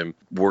see of him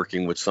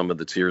working with some of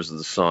the Tears of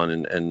the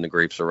Sun and the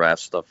Grapes of Wrath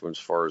stuff, as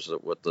far as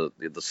what the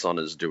Sun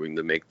is doing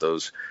to make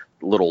those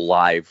little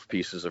live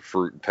pieces of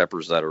fruit and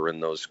peppers that are in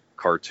those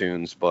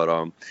cartoons.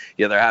 But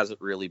yeah, there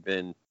hasn't really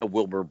been a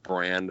Wilbur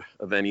brand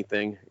of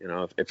anything. You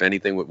know, if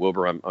anything with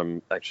Wilbur,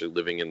 I'm actually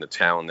living in the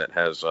town that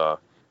has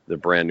the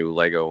brand new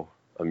Lego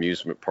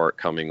amusement park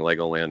coming.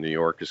 Legoland New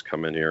York is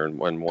coming here, and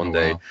one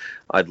day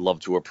I'd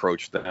love to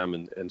approach them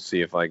and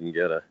see if I can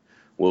get a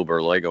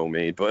Wilbur Lego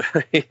made. But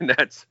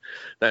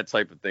that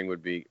type of thing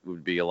would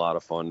be a lot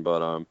of fun.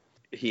 But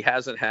he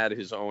hasn't had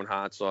his own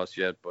hot sauce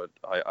yet, but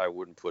I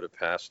wouldn't put it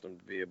past him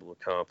to be able to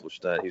accomplish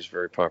that. He's a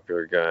very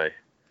popular guy.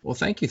 Well,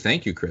 thank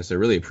you, Chris. I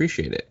really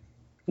appreciate it.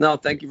 No,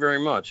 thank you very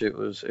much. It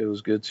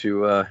was good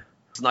to.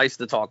 It's nice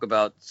to talk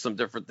about some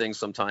different things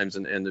sometimes,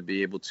 and to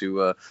be able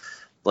to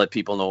let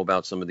people know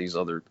about some of these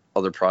other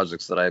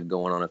projects that I have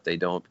going on if they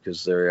don't,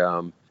 because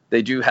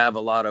they do have a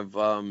lot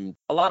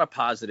of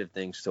positive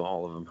things to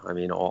all of them. I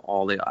mean,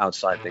 all the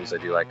outside things I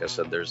do, like I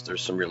said,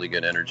 there's some really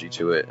good energy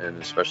to it,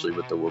 and especially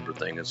with the Wilbur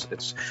thing,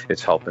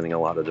 it's helping a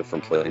lot of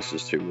different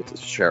places too with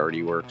this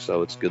charity work.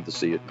 So it's good to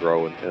see it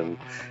grow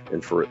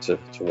and for it to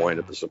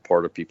wind up as a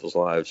part of people's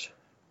lives.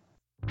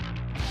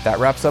 That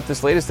wraps up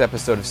this latest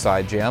episode of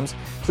Side Jams.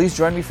 Please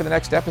join me for the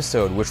next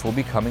episode, which will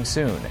be coming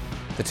soon.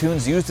 The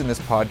tunes used in this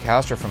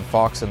podcast are from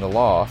Fox and the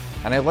Law,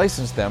 and I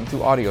licensed them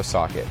through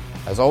AudioSocket.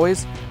 As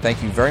always,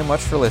 thank you very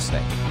much for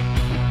listening.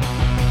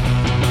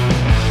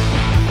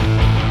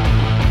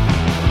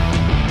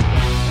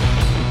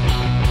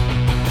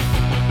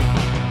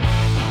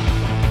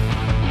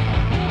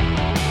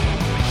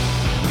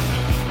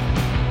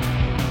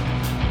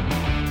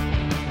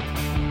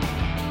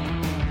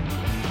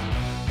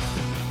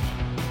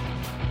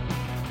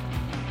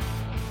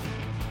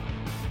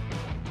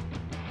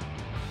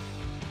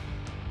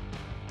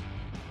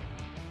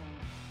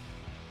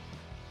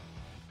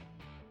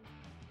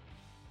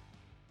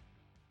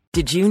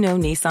 Did you know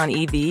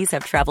Nissan EVs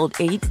have traveled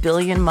 8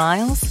 billion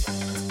miles?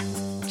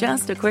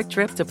 Just a quick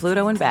trip to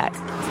Pluto and back.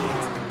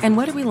 And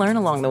what did we learn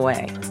along the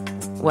way?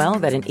 Well,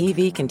 that an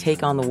EV can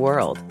take on the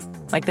world,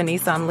 like the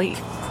Nissan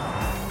Leaf.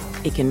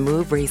 It can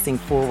move racing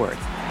forward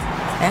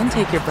and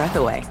take your breath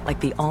away, like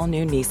the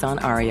all-new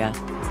Nissan Ariya.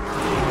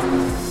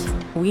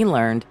 We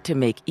learned to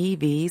make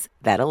EVs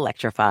that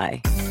electrify.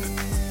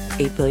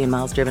 8 billion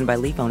miles driven by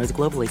Leaf owners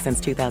globally since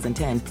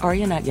 2010.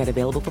 Ariya not yet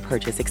available for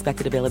purchase.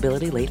 Expected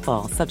availability late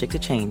fall, subject to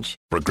change.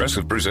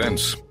 Progressive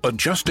presents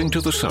Adjusting to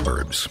the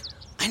Suburbs.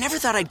 I never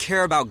thought I'd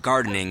care about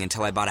gardening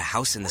until I bought a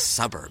house in the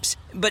suburbs.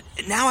 But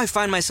now I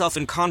find myself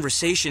in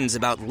conversations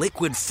about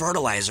liquid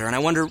fertilizer, and I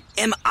wonder,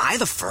 am I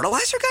the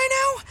fertilizer guy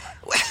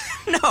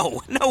now?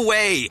 No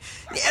way.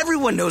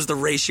 Everyone knows the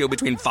ratio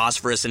between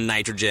phosphorus and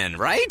nitrogen,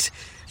 right?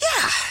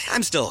 Yeah,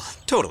 I'm still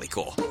totally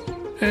cool.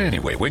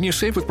 Anyway, when you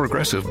save with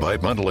Progressive by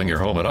bundling your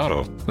home and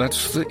auto,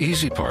 that's the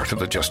easy part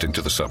of adjusting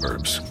to the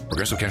suburbs.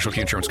 Progressive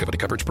Casualty Insurance Company.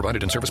 Coverage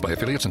provided and serviced by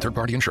affiliates and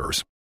third-party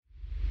insurers.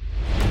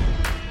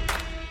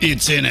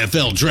 It's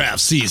NFL draft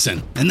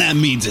season, and that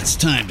means it's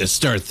time to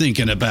start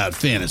thinking about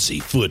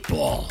fantasy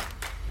football.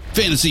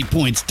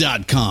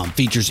 FantasyPoints.com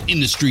features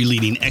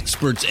industry-leading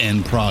experts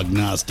and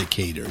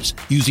prognosticators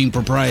using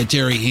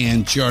proprietary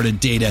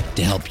hand-charted data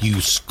to help you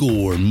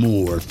score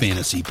more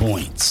fantasy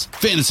points.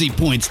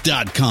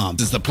 FantasyPoints.com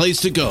is the place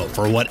to go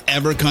for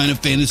whatever kind of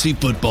fantasy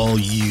football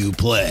you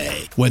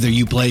play. Whether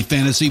you play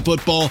fantasy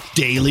football,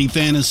 daily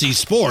fantasy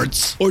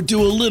sports, or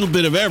do a little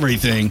bit of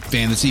everything,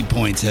 Fantasy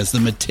Points has the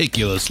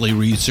meticulously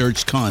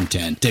researched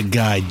content to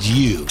guide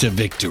you to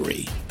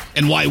victory.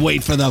 And why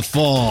wait for the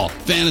fall?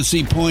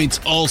 Fantasy Points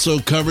also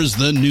covers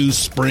the new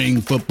spring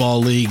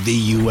football league,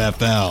 the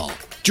UFL.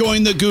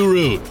 Join the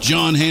guru,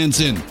 John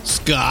Hansen,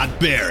 Scott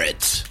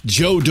Barrett,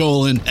 Joe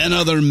Dolan, and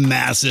other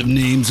massive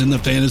names in the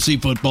fantasy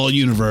football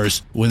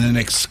universe with an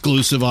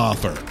exclusive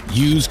offer.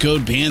 Use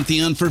code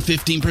Pantheon for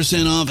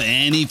 15% off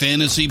any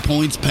Fantasy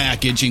Points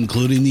package,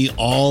 including the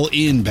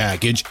all-in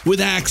package,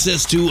 with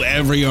access to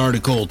every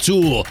article,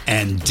 tool,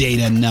 and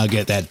data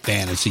nugget that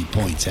Fantasy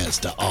Points has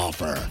to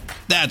offer.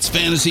 That's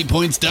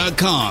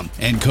FantasyPoints.com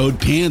and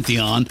code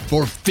Pantheon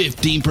for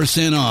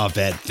 15% off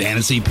at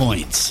Fantasy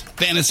Points.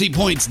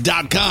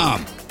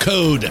 FantasyPoints.com,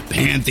 code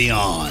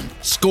Pantheon.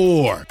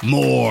 Score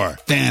more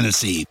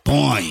fantasy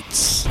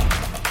points.